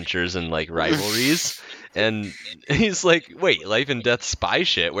race adventures and, like, rivalries. And he's like, wait, life and death spy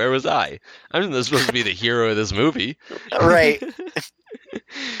shit? Where was I? I'm supposed to be the hero of this movie. Right.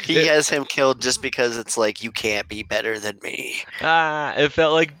 He has him killed just because it's like, you can't be better than me. It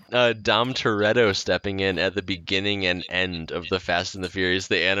felt like Dom Toretto stepping in at the beginning and end of the Fast and the Furious,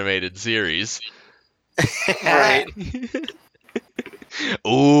 the animated series. Right.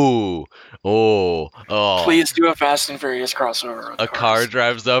 Oh. Please do a Fast and Furious crossover. A car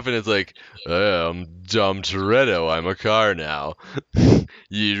drives up and it's like, I'm Dom Toretto, I'm a car now.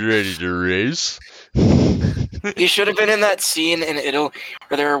 You ready to race? He should have been in that scene in Italy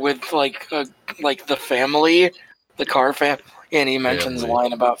where they're with like the family, the car family, and he mentions a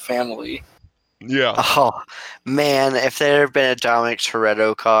line about family. Yeah. Oh man, if there had been a Dominic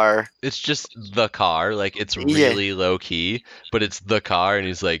Toretto car, it's just the car, like it's really low key, but it's the car, and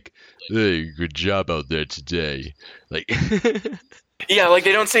he's like, "Hey, good job out there today." Like, yeah, like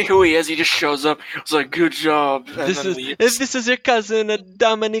they don't say who he is. He just shows up. It's like, "Good job." And this is your cousin,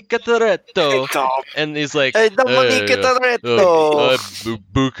 Dominica Toretto, and he's like, "Hey, Dominica Toretto,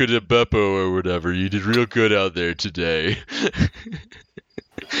 Buca de Beppo or whatever. You did real good out there today."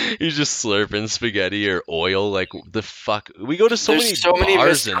 He's just slurping spaghetti or oil. Like, the fuck? We go to There's so many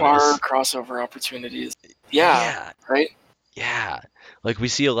missed car crossover opportunities. Yeah. Right? Yeah. Like, we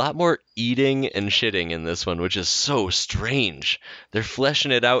see a lot more eating and shitting in this one, which is so strange. They're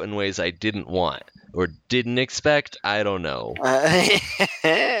fleshing it out in ways I didn't want or didn't expect. I don't know.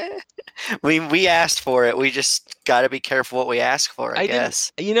 We asked for it. We just got to be careful what we ask for, I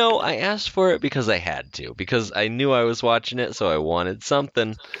guess. I asked for it because I had to. Because I knew I was watching it, so I wanted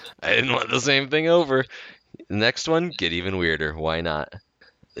something. I didn't want the same thing over. The next one, get even weirder. Why not?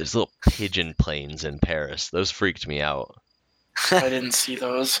 There's little pigeon planes in Paris. Those freaked me out. I didn't see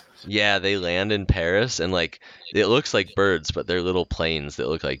those. Yeah, they land in Paris, and like it looks like birds, but they're little planes that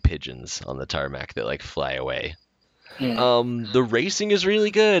look like pigeons on the tarmac that like fly away. The racing is really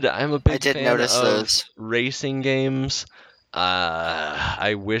good. I'm a big fan of those racing games.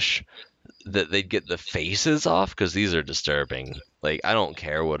 I wish that they'd get the faces off because these are disturbing. Like, I don't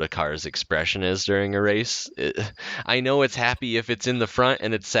care what a car's expression is during a race. I know it's happy if it's in the front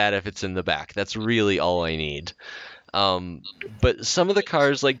and it's sad if it's in the back. That's really all I need. But some of the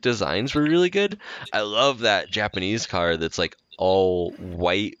cars, like, designs were really good. I love that Japanese car that's like all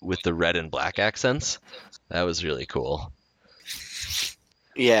white with the red and black accents. That was really cool.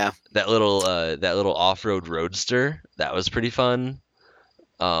 Yeah. That little off-road roadster, that was pretty fun.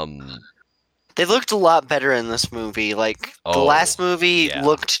 They looked a lot better in this movie. Like, the last movie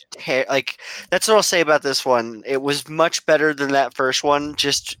looked like, that's what I'll say about this one. It was much better than that first one,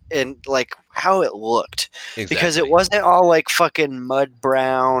 just in like how it looked. Exactly. Because it wasn't all like fucking mud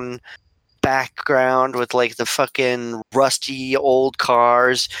brown background with like the fucking rusty old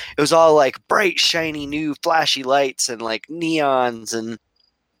cars. It was all like bright, shiny, new, flashy lights and like neons and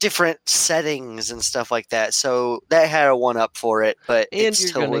different settings and stuff like that. So that had a one up for it, but and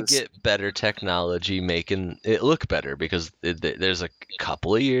you're gonna get better technology making it look better because there's a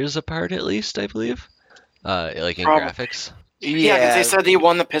couple of years apart at least, I believe, like in graphics. Yeah, because they said he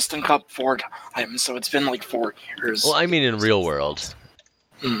won the Piston Cup 4 times, so it's been like 4 years. Well, I mean in real world,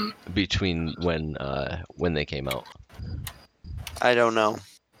 between when they came out. I don't know.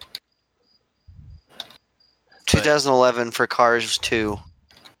 2011 for Cars 2.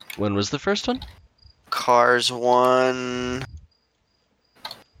 When was the first one? Cars 1.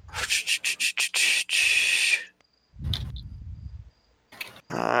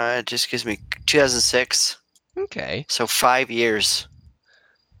 It just gives me 2006. Okay. So 5 years.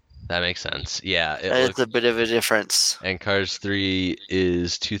 That makes sense. Yeah. It's a bit of a difference. And Cars 3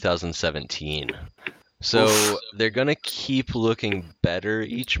 is 2017. So they're going to keep looking better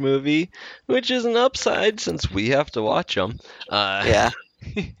each movie, which is an upside since we have to watch them. Yeah.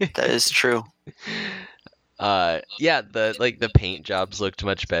 That is true. The paint jobs looked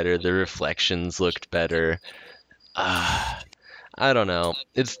much better. The reflections looked better. I don't know.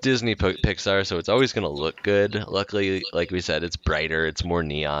 It's Disney Pixar, so it's always going to look good. Luckily, like we said, it's brighter. It's more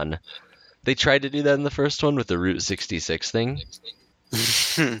neon. They tried to do that in the first one with the Route 66 thing.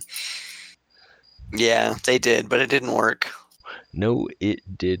 Yeah, they did, but it didn't work. No, it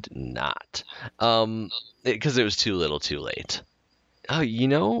did not. Because it was too little, too late. Oh, you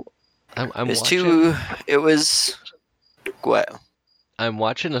know, I'm watching. It was what? I'm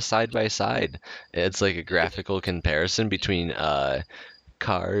watching a side by side. It's like a graphical comparison between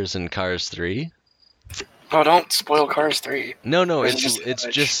Cars and Cars 3. Oh, don't spoil Cars 3. No, it's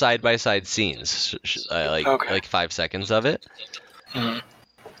just side by side scenes, like 5 seconds of it. Mm-hmm.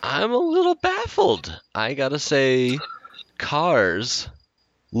 I'm a little baffled. I gotta say, Cars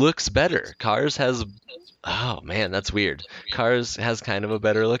looks better. Cars has. Oh man, that's weird. Cars has kind of a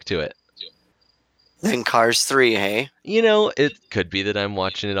better look to it. Than Cars 3, hey? You know, it could be that I'm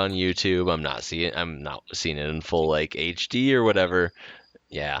watching it on YouTube. I'm not seeing it in full like HD or whatever.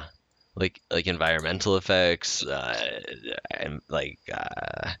 Yeah. Like environmental effects, and like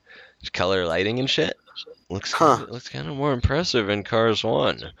color lighting and shit. Looks kind of more impressive in Cars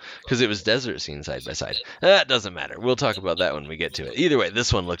 1 because it was desert scene side by side. That doesn't matter. We'll talk about that when we get to it. Either way,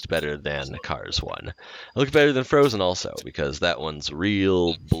 this one looked better than Cars 1. It looked better than Frozen also because that one's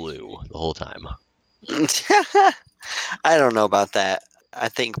real blue the whole time. I don't know about that. I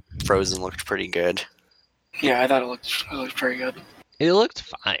think Frozen looked pretty good. Yeah, I thought it looked pretty good. It looked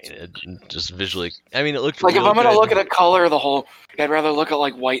fine. It just visually, I mean, it looked like real if I'm gonna good. look at a color, I'd rather look at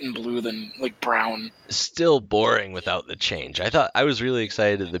like white and blue than like brown. Still boring without the change. I was really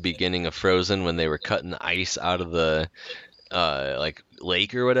excited at the beginning of Frozen when they were cutting the ice out of the like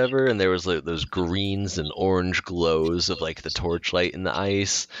lake or whatever, and there was like those greens and orange glows of like the torchlight in the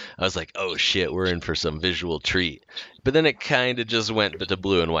ice. I was like, oh shit, we're in for some visual treat. But then it kind of just went to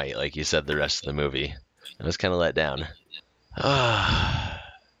blue and white, like you said, the rest of the movie. I was kind of let down.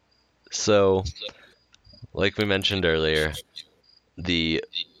 So, like we mentioned earlier, the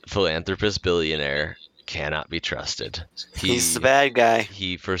philanthropist billionaire cannot be trusted. He's the bad guy.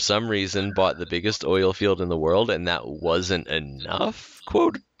 He, for some reason, bought the biggest oil field in the world, and that wasn't enough,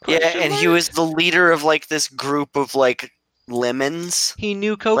 quote? Yeah, and he was the leader of, like, this group of, like, lemons. He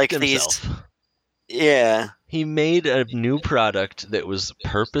knew coked like himself. Yeah. He made a new product that was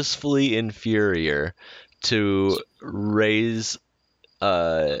purposefully inferior to raise,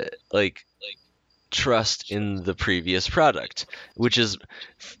 like, trust in the previous product, which is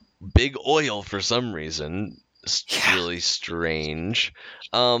big oil for some reason. Really strange.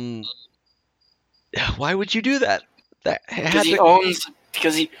 Why would you do that?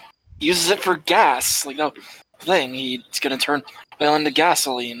 Because he uses it for gas. Like, no thing, he's gonna turn oil into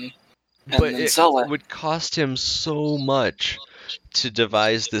gasoline. and But then it sell it. would cost him so much to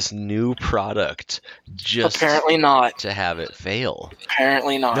devise this new product just Apparently not. to have it fail.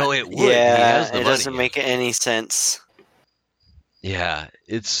 Apparently not. No, it would. He Yeah, has the it money. doesn't make any sense. Yeah,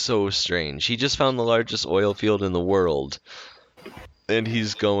 it's so strange. He just found the largest oil field in the world, and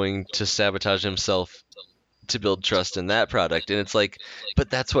he's going to sabotage himself to build trust in that product. And it's like, but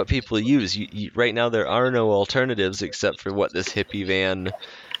that's what people use. Right now, there are no alternatives except for what this hippie van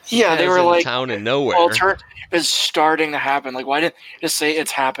Yeah, they has were in like, town and nowhere. is starting to happen. Like, why didn't you just say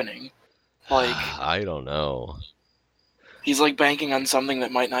it's happening? Like, I don't know. he's like banking on something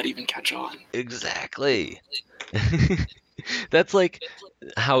that might not even catch on. Exactly. That's like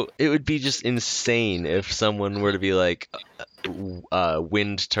how it would be just insane if someone were to be like,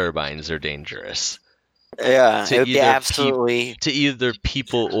 wind turbines are dangerous Yeah, To it would be either absolutely. to either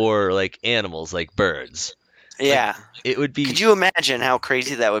people or like animals, like birds. Yeah. It would be. Could you imagine how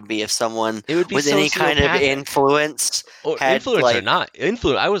crazy that would be if someone It would be with any kind of sociopathic. influence Or had, influence like- or not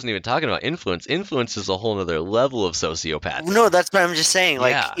influence. I wasn't even talking about influence. Influence is a whole other level of sociopath. No, that's what I'm just saying.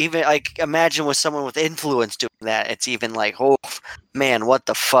 Like, Yeah. even like, imagine with someone with influence doing that. It's even like, oh man, what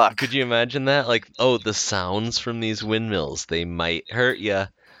the fuck? Could you imagine that? Like, oh, the sounds from these windmills, they might hurt you.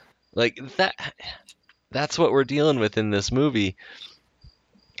 Like that. That's what we're dealing with in this movie,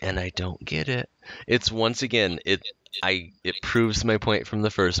 and I don't get it. It's once again, it proves my point from the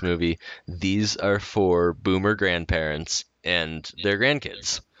first movie. These are for boomer grandparents and their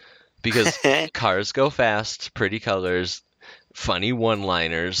grandkids, because cars go fast, pretty colors, funny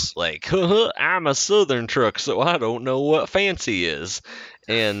one-liners like "I'm a Southern truck, so I don't know what fancy is,"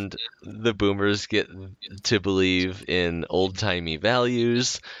 and the boomers get to believe in old-timey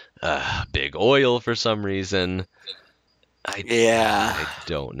values. Big oil for some reason. Yeah. I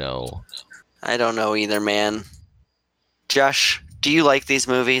don't know. I don't know either, man. Josh, do you like these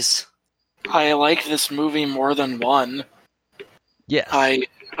movies? I like this movie more than one. Yes.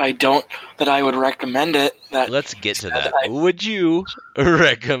 I don't that I would recommend it. Let's get to that. Would you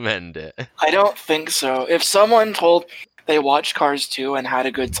recommend it? I don't think so. If someone told they watched Cars 2 and had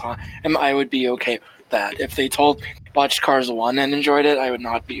a good time, I would be okay with that. If they watched Cars 1 and enjoyed it, I would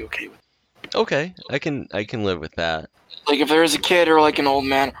not be okay with it. Okay, I can live with that. Like, if there was a kid or like an old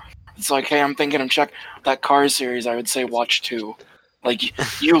man, it's like, hey, I'm thinking of check that Cars series, I would say watch 2.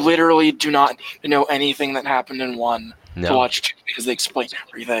 Like, you literally do not know anything that happened in 1 to No. watch 2 because they explain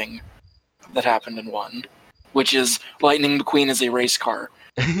everything that happened in 1, which is Lightning McQueen is a race car.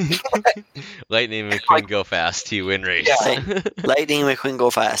 Lightning McQueen go fast, he win race. Yeah. Lightning McQueen go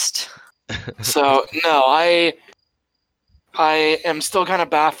fast. So, no, I am still kind of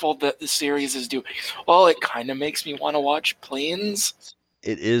baffled that the series is doing well. It kind of makes me want to watch Planes.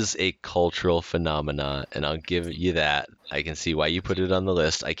 It is a cultural phenomenon, and I'll give you that. I can see why you put it on the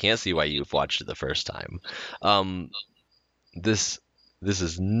list. I can't see why you've watched it the first time. This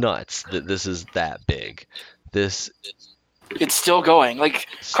is nuts that this is that big. This It's still going. Like,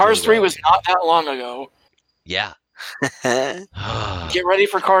 Cars 3 was not that long ago. Yeah. Get ready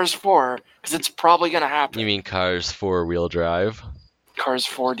for Cars 4, because it's probably going to happen. You mean Cars 4-wheel drive? Cars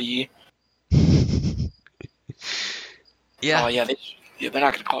 4D. Yeah. Oh, yeah, they're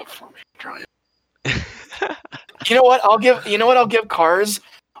not going to call it 4D drive. You know what? I'll give Cars.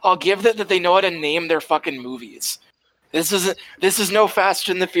 I'll give that they know how to name their fucking movies. This is no Fast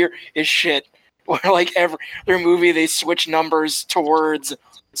and the Furious shit. Where like their movie they switch numbers to words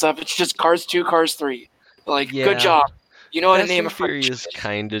stuff. It's just Cars 2, Cars 3. Like, Yeah. good job. You know how to Fast name a and Furious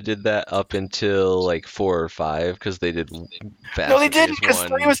kind of did that up until like 4 or 5 because they did Fast. No, they and didn't, Furious because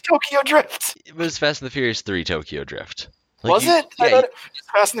 1. 3 was Tokyo Drift. It was Fast and the Furious 3 Tokyo Drift. Like Was you- it? I Yeah. thought it was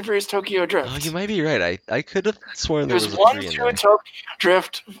Fast and the Furious Tokyo Drift. Oh, you might be right. I could have sworn It there was was a 1, 3 in 2, there. Tokyo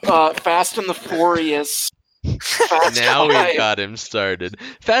Drift, Fast and the Furious. Fast Now 5. we've got him started.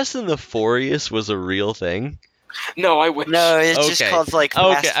 Fast and the Furious was a real thing. No, I wish. No, it's just Okay. called like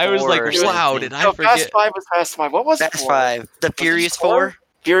Okay, Fast I was 4 like, or wow, something. did I No, forget? Fast 5 was Fast 5. What was Fast 4? 5. The Furious 4?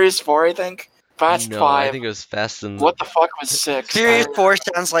 Furious 4, I think. Fast No, 5. I think it was Fast and What the fuck was 6? Furious 4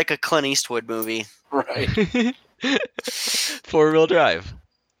 sounds like a Clint Eastwood movie. Right. 4-wheel drive.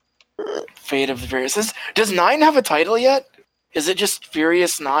 Fate of the Furious. Does 9 have a title yet? Is it just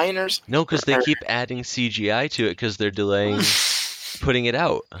Furious 9 or No, because they keep adding CGI to it because they're delaying putting it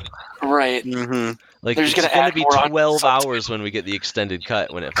out. right? Mm-hmm. Like They're it's just gonna gonna add be more on 12 subtitles. hours when we get the extended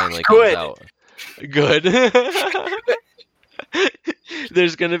cut when it finally Good. comes out. Good.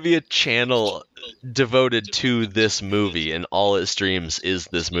 There's gonna be a channel devoted to this movie, and all it streams is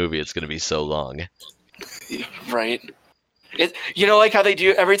this movie. It's gonna be so long. Right. You know, like how they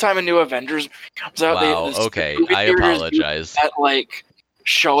do every time a new Avengers comes out. Wow. They, Okay. movie I theaters do apologize. At like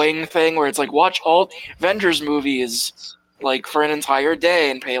showing thing where it's like watch all Avengers movies like for an entire day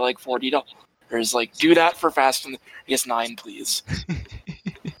and pay like $40. Like do that for Fast and I guess 9, please.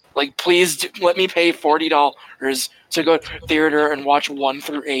 Like please let me pay $40 to go to theater and watch 1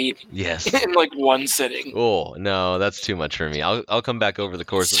 through 8 Yes. in like one sitting. Oh no, that's too much for me. I'll come back over the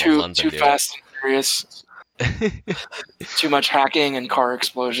course of a Too month and do fast and furious. it. Too much hacking and car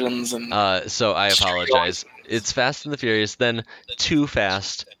explosions and So I apologize. It's Fast and the Furious, then Too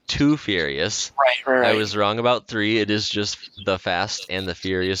Fast, Too Furious. right. I was wrong about 3. It is just the Fast and the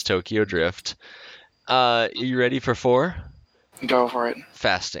Furious Tokyo Drift. You ready for 4? Go for it.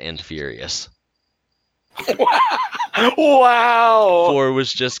 Fast and Furious. Wow. 4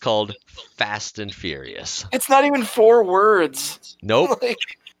 was just called Fast and Furious. It's not even 4 words. Nope. Like,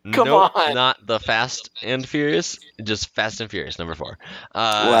 come nope, on. not the Fast and Furious. Just Fast and Furious, number 4.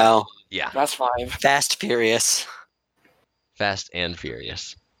 Wow. Yeah, that's 5. Fast Furious. Fast and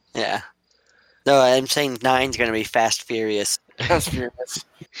Furious. Yeah. No, I'm saying 9's gonna be Fast Furious. Fast Furious.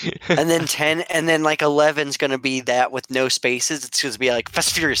 And then 10, and then like 11's gonna be that with no spaces. It's gonna be like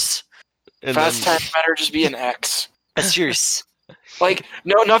Fast Furious. And Fast then- 10 better just be an X. Fast Furious. Like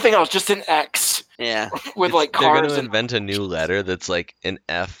no, nothing else, just an X Yeah. with like they're cars gonna and invent a new letter that's like an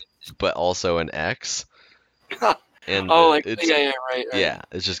F, but also an X. And oh, like it's, yeah, right. yeah,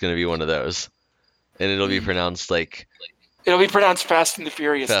 it's just gonna be one of those, and it'll be pronounced like It'll be pronounced Fast and the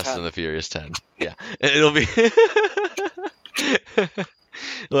Furious. Fast 10. and the Furious 10. Yeah, and it'll be.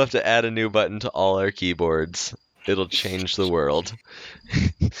 We'll have to add a new button to all our keyboards. It'll change the world.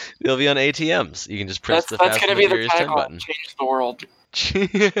 It'll be on ATMs. You can just press the That's Fast gonna and be the the Furious 10 tagline. button. Change the world.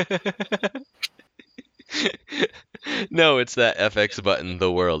 No, it's that FX button,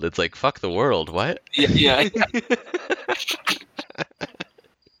 the world. It's like, fuck the world, what? Yeah.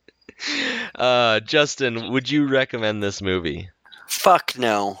 Justin, would you recommend this movie? Fuck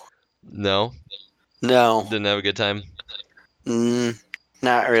no. No? No. Didn't have a good time?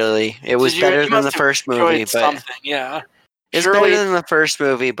 Not really. It was You better than must the have first movie, enjoyed but something, yeah. it's Surely- better than the first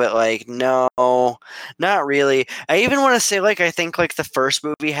movie, but like no, not really. I even want to say like I think like the first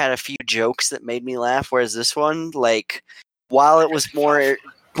movie had a few jokes that made me laugh, whereas this one, like, while it was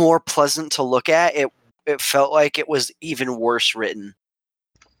more pleasant to look at, it felt like it was even worse written.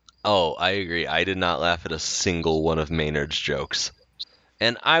 Oh, I agree. I did not laugh at a single one of Maynard's jokes.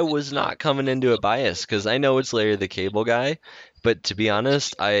 And I was not coming into it biased, because I know it's Larry the Cable Guy, but to be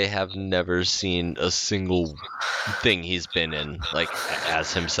honest, I have never seen a single thing he's been in, like,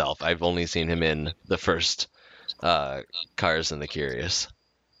 as himself. I've only seen him in the first Cars and the Curious.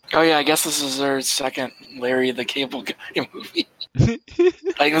 Oh yeah, I guess this is their second Larry the Cable Guy movie. I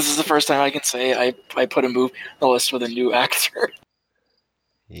think this is the first time I can say I put a movie on the list with a new actor.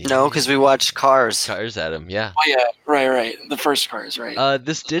 No, because we watched Cars. Cars at him, yeah. Oh yeah, right. The first Cars, right?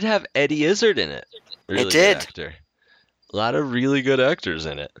 This did have Eddie Izzard in it. Really good did. actor. A lot of really good actors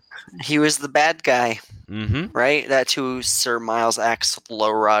in it. He was the bad guy, Mm-hmm. right? That's who Sir Miles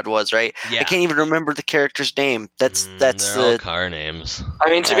Axelrod was, right? Yeah. I can't even remember the character's name. That's They're all the car names. I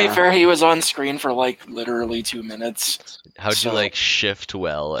mean, to be yeah. fair, he was on screen for like literally 2 minutes. How'd you So- like shift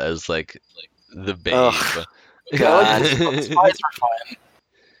well as like the babe? Ugh. Yeah, God. the spies were fine.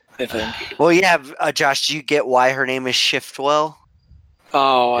 I think. Well, yeah, Josh. Do you get why her name is Shiftwell?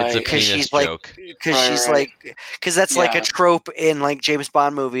 Oh, It's a Because penis she's like, joke. because Right, she's right. like, because that's like Yeah. a trope in like James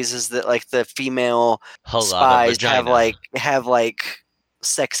Bond movies is that like the female Halada spies vagina. have like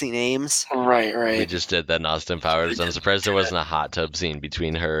sexy names. right. We just did that in Austin Powers. I'm surprised there wasn't a hot tub scene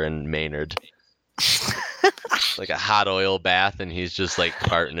between her and Maynard. Like a hot oil bath, and he's just like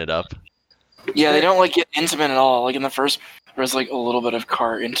farting it up. Yeah, they don't like get intimate at all. Like in the first, there was like a little bit of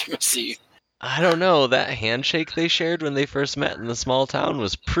car intimacy. I don't know. That handshake they shared when they first met in the small town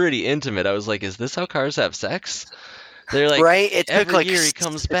was pretty intimate. I was like, is this how cars have sex? They're like, right? It took every like year he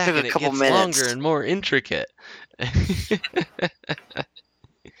comes back took and a it couple gets minutes. longer and more intricate.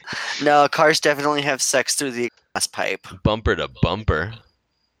 No, cars definitely have sex through the exhaust pipe. Bumper to bumper.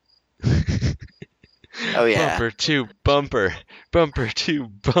 Oh yeah. Bumper to bumper. Bumper to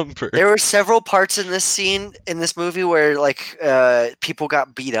bumper. There were several parts in this scene in this movie where like people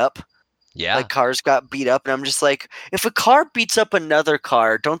got beat up. Yeah. Like cars got beat up, and I'm just like, if a car beats up another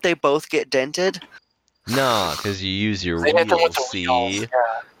car, don't they both get dented? No, because you use your They hit them with wheels, the see? wheels.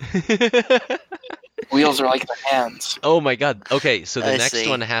 Yeah. Wheels are like the hands. Oh my god. Okay, so the I next see.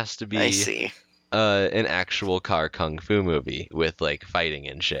 one has to I be see. an actual car kung fu movie with like fighting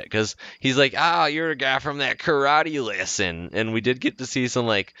and shit. Because he's like, you're a guy from that karate lesson. And we did get to see some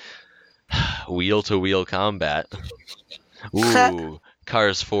like wheel to wheel combat. Ooh,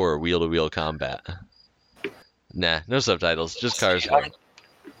 Cars 4 wheel to wheel combat. Nah, no subtitles, just Cars 4.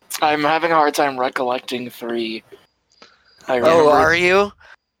 I'm having a hard time recollecting 3. I Oh, remember. are you?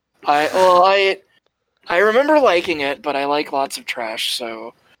 I remember liking it, but I like lots of trash,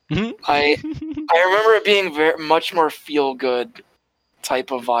 so I remember it being much more feel good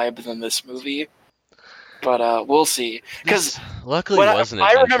type of vibe than this movie. But we'll see. Because luckily it was an I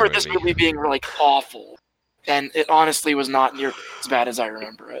adventure remember this movie being like awful, and it honestly was not near as bad as I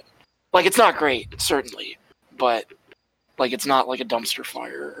remember it. Like, it's not great, certainly, but like it's not like a dumpster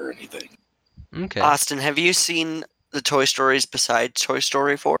fire or anything. Okay. Austin, have you seen the Toy Stories besides Toy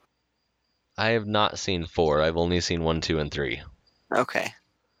Story 4? I have not seen 4. I've only seen 1, 2, and 3. Okay.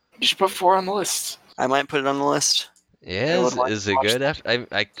 You should put 4 on the list. I might put it on the list. Yeah, would like is to it watch good?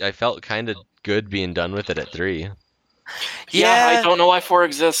 that. I felt kind of good being done with it at 3. Yeah, I don't know why 4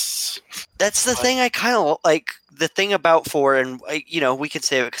 exists. That's the thing I kind of like. The thing about 4, and we could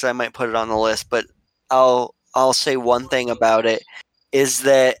save it because I might put it on the list, but I'll say one thing about it is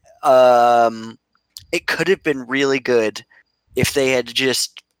that it could have been really good if they had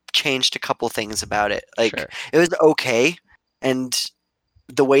just changed a couple things about it. Like, Sure. it was okay, and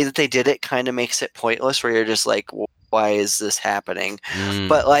the way that they did it kind of makes it pointless, where you're just like, why is this happening?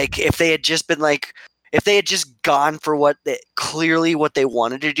 But like, if they had just gone for what they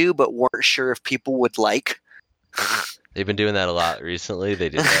wanted to do, but weren't sure if people would like. They've been doing that a lot recently. They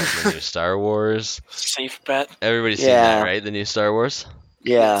did that in the new Star Wars. Safe bet. Everybody's seen that, right? The new Star Wars?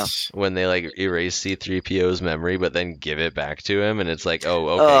 Yeah. Yes. When they like erase C-3PO's memory, but then give it back to him, and it's like, oh,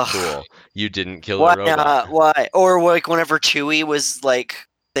 okay, cool. You didn't kill Why the robot. not? Why? Or like whenever Chewie was like,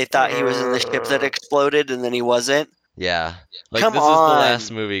 they thought he was in the ship that exploded, and then he wasn't. Yeah. Like, Come this is the on.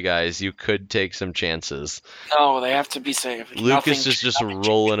 last movie, guys. You could take some chances. No, they have to be safe. Lucas is just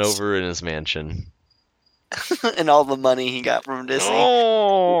rolling over in his mansion. And all the money he got from Disney.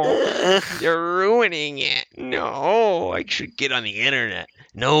 Oh, you're ruining it. No, I should get on the internet.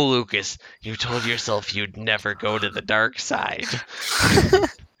 No, Lucas, you told yourself you'd never go to the dark side.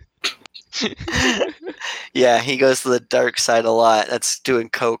 Yeah, he goes to the dark side a lot. That's doing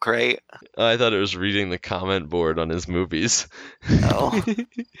coke, right? I thought it was reading the comment board on his movies. Oh.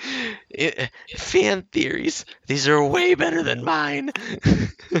 Fan theories. These are way better than mine.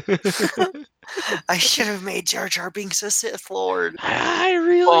 I should have made Jar Jar Binks a Sith Lord. I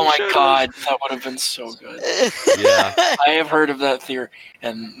really Oh my should've. god, that would have been so good. Yeah. I have heard of that theory,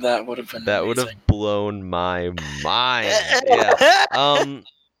 and that would have been That would amazing. have blown my mind. Yeah.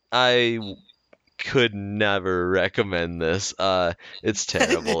 I could never recommend this. It's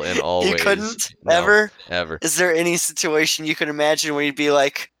terrible in all You ways. couldn't? No, Ever? ever. Is there any situation you could imagine where you'd be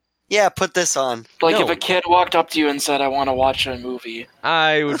like, yeah, put this on? Like, if No. a kid walked up to you and said, I want to watch a movie.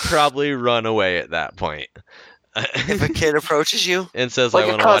 I would probably run away at that point. If a kid approaches you? And says, Like I a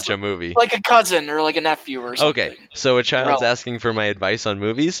want to watch cousin. a movie. Like a cousin or like a nephew or something. Okay, so a child's Bro. asking for my advice on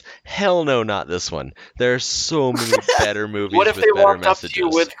movies? Hell no, not this one. There are so many better movies What if with they better walked messages. up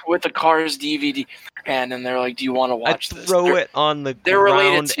to you with the Cars DVD and they're like, do you want to I'd watch this? throw it on the they're related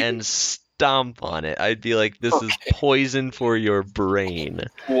ground to- and stomp on it. I'd be like, this is poison for your brain.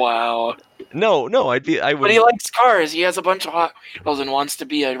 Wow. No, I would. But he likes cars. He has a bunch of Hot Wheels and wants to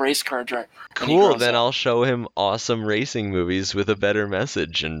be a race car driver. when he Cool, grows then up. I'll show him awesome racing movies with a better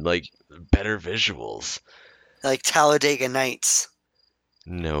message and like better visuals. Like Talladega Nights.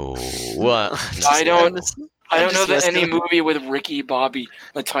 No, what? I don't just know that messing any with you. movie with Ricky Bobby,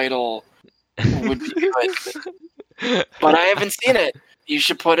 the title, would be good. But I haven't seen it. You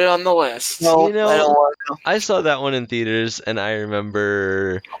should put it on the list. No, You know, I don't want to. I saw that one in theaters and I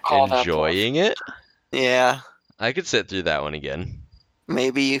remember I'll call that enjoying it. Yeah, I could sit through that one again.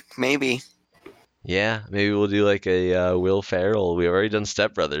 maybe. Yeah, maybe we'll do like a Will Ferrell. We've already done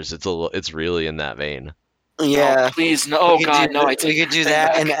Step Brothers. It's really in that vein. Yeah. Oh, please, no. Oh, We could God, do- no. I we take could do everything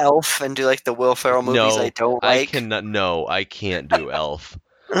that back. and Elf and do like the Will Ferrell movies No, I don't I like. cannot. No, I can't do Elf.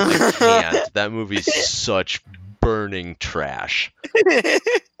 I can't. That movie's such burning trash.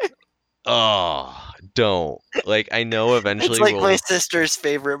 Oh, don't. Like, I know eventually It's like we'll. my sister's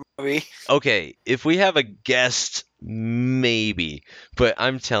favorite movie. Okay, if we have a guest, maybe. But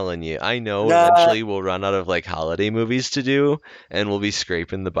I'm telling you, I know Nah. eventually we'll run out of like holiday movies to do, and we'll be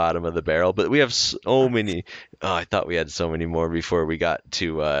scraping the bottom of the barrel. But we have so many. Oh, I thought we had so many more before we got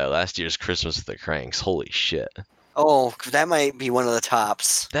to last year's Christmas with the Cranks. Holy shit, Oh, that might be one of the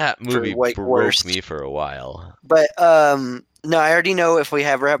tops. that movie like, broke worst. me for a while. But no, I already know if we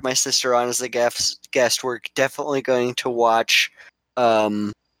ever have my sister on as a guest, we're definitely going to watch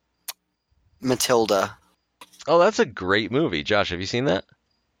Matilda. Oh, that's a great movie. Josh, have you seen that?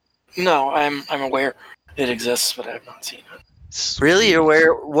 No, I'm aware it exists, but I have not seen it. Really, Sweet. you're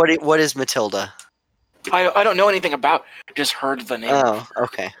aware? What is Matilda? I don't know anything about. Just heard the name. Oh,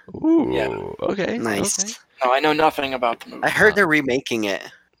 okay. Ooh, Yeah. okay. Nice. Okay. No, I know nothing about the movie. I heard they're remaking it.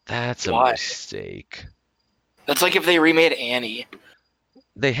 That's a Why? mistake. That's like if they remade Annie.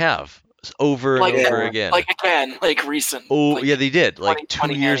 They have over and Like, over yeah, again. Like again, like recent. Oh, like, yeah, they did. Like 2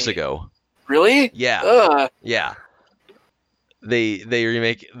 2020 years Annie. ago. Really? Yeah. Ugh. Yeah. They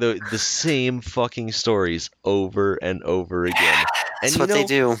remake the same fucking stories over and over again. That's And what they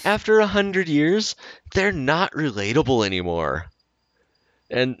do. After 100 years, they're not relatable anymore.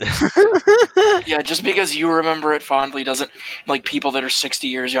 And Yeah, just because you remember it fondly doesn't like people that are 60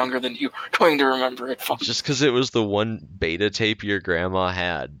 years younger than you going to remember it fondly. just because it was the one beta tape your grandma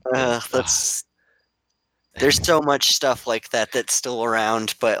had. That's. There's so much stuff like that that's still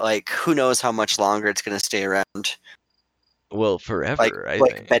around, but like, who knows how much longer it's gonna stay around? Well, forever, I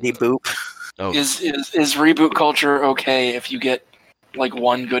Like think. Betty Boop. Oh, Is reboot culture okay if you get like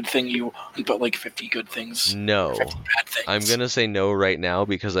one good thing you want, but like 50 good things? no. 50 bad things. I'm going to say no right now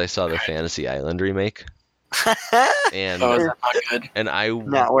because I saw the Fantasy Island remake. And Oh, is that not good? and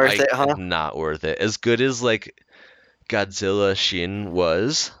Not worth it, huh? Not worth it. As good as like Godzilla Shin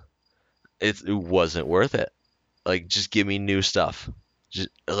was, it wasn't worth it. Like, just give me new stuff. Just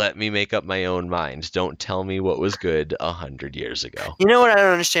let me make up my own mind. Don't tell me what was good 100 years ago. You know what I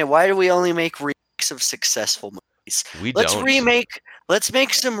don't understand? Why do we only make remakes of successful movies? We Let's don't. Let's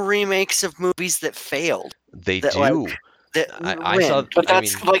make some remakes of movies that failed. They that, do. I saw. But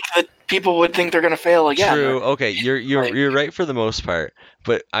that's I mean, like the people would think they're gonna fail again. true. Okay, you're Like- right for the most part.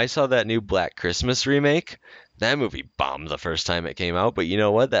 But I saw that new Black Christmas remake. That movie bombed the first time it came out. But you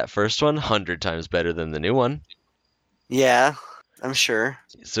know what? That first one, 100 times better than the new one. Yeah, I'm sure.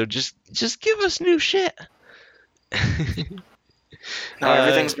 So just give us new shit. No,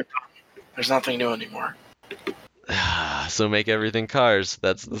 everything's been done. There's nothing new anymore. So make everything Cars.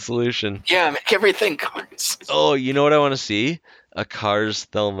 That's the solution. Yeah, make everything cars. Oh, you know what I want to see? A Cars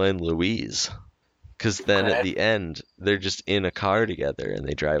Thelma and Louise. Because then at Okay. the end, they're just in a car together and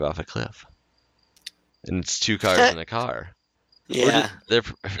they drive off a cliff. And it's two cars in a car. Or Yeah,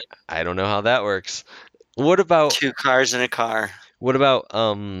 I don't know how that works. What about 2 cars in a car.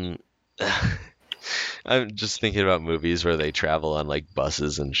 I'm just thinking about movies where they travel on like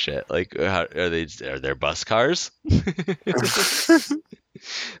buses and shit. Like, are there bus cars?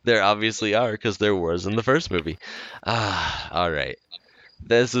 There obviously are, because there was in the first movie. All right.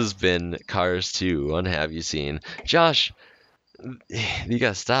 This has been Cars 2 on Have You Seen? Josh, you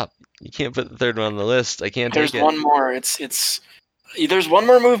gotta stop. You can't put the third one on the list. I can't There's take it. one more. There's one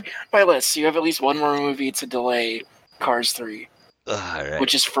more movie on my list. So you have at least one more movie to delay Cars 3, All right.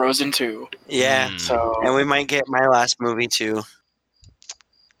 which is Frozen 2. Yeah, Mm. So and we might get my last movie too,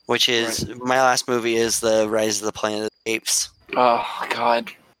 which is my last movie is the Rise of the Planet of the Apes. oh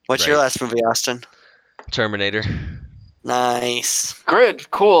god, What's your Right. last movie, Austin? Terminator. Nice. good,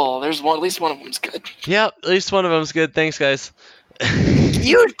 cool. There's one. At least one of them's good. Yep, at least one of them's good. Thanks, guys.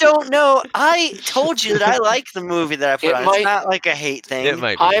 You don't know. I told you that I like the movie that I put It on. might- It's not like a hate thing. It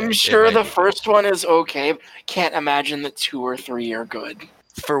might be. I'm It sure might the be. first one is okay. Can't imagine that 2 or 3 are good.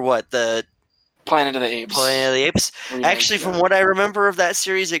 For what? The Planet of the Apes. Planet of the Apes? remake, Actually, from yeah. what I remember of that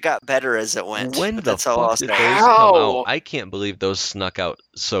series, it got better as it went. When But the that's all I'll fuck did say. those come How? out? I can't believe those snuck out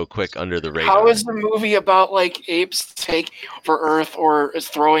so quick under the radar. How is the movie about like apes take for Earth or is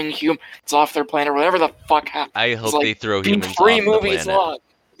throwing humans off their planet or whatever the fuck happened? I hope like they throw Been humans 3 off movies the planet. long.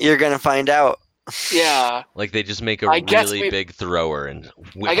 You're gonna find out. Yeah, Like they just make a I guess really big thrower and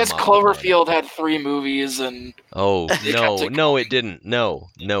whip I guess 'em off the planet. Cloverfield had 3 movies and Oh They no, kept it no, going. it didn't. No,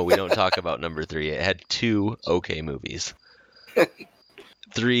 we don't talk about number 3. It had 2 okay movies.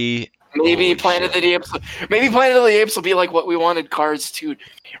 3. maybe Holy Planet shit. of the Apes. Maybe Planet of the Apes will be like what we wanted Cars to,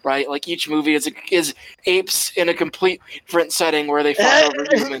 right? Like each movie is apes in a complete different setting where they fight over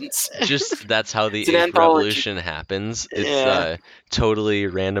humans. Just that's how the It's an ape anthology. revolution happens. It's Yeah. totally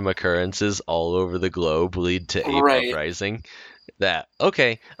random occurrences all over the globe lead to ape Right. uprising. That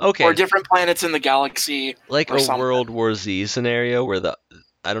okay, Or different planets in the galaxy. like or a something. World War Z scenario where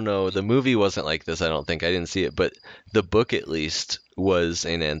I don't know, the movie wasn't like this. I don't think. I didn't see it, but the book at least was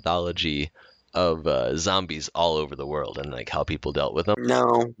an anthology of zombies all over the world and like how people dealt with them.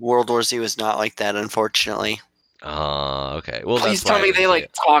 No, World War Z was not like that, unfortunately. Okay. Well, Please that's why tell I me didn't they see like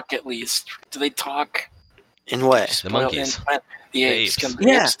it. talk at least. Do they talk? In what? The Spoil- monkeys. in Planet- The apes. apes. Can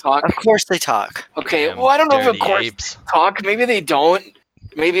the Yeah. apes talk? Of course they talk. Okay, Damn well, I don't know if of dirty course apes. talk. Maybe they don't.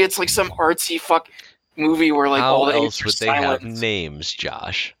 Maybe it's like some artsy fuck movie where like How all the else apes are would they have silent. names,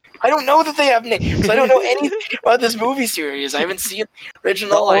 Josh? I don't know that they have names. I don't know anything about this movie series. I haven't seen the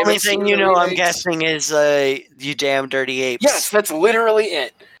original. The I only haven't thing seen you the know, I'm remakes. guessing, is you damn dirty apes. Yes, that's literally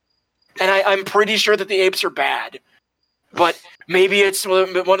it. And I'm pretty sure that the apes are bad. But maybe it's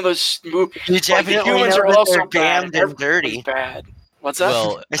one of those movies. You Like, the definitely humans know are that also they're bad. damned and dirty. Everyone's bad. What's that?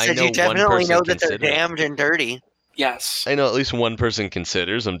 Well, I I said know you one definitely person know that they're considers. damned and dirty. Yes. I know at least one person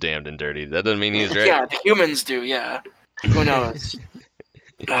considers them damned and dirty. That doesn't mean he's right. Yeah, the humans do. Yeah. Who knows?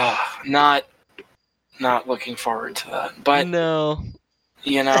 Not looking forward to that. But No,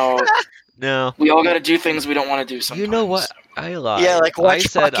 you know, no. we all got to do things we don't want to do sometimes. You know what? I lied. Yeah, like watch I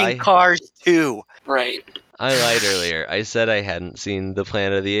said fucking Cars 2. Right. I lied earlier. I said I hadn't seen the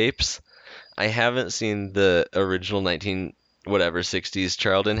Planet of the Apes. I haven't seen the original 60s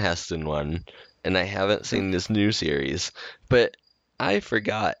Charlton Heston one, and I haven't seen this new series. But I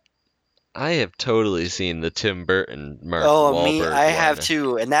forgot. I have totally seen the Tim Burton Mark Wahlberg Me, I have one.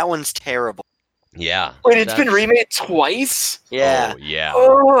 too, and that one's terrible. Yeah. Wait, it's been that's- remade twice? Yeah, Oh, yeah.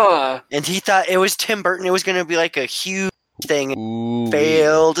 Ugh. and he thought it was Tim Burton. It was going to be like a huge thing. Ooh,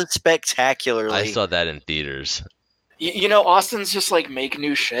 Failed spectacularly. I saw that in theaters. You know, Austin's just like make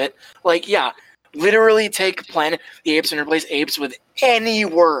new shit. Like, yeah, literally take Planet of the Apes and replace apes with any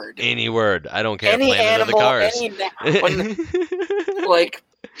word. Any word. I don't care. Any Planet animal, of the Cars. like,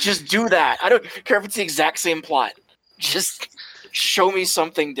 just do that. I don't care if it's the exact same plot. Just show me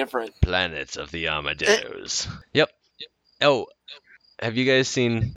something different. Planets of the Armadillos. Yep. Oh, have you guys seen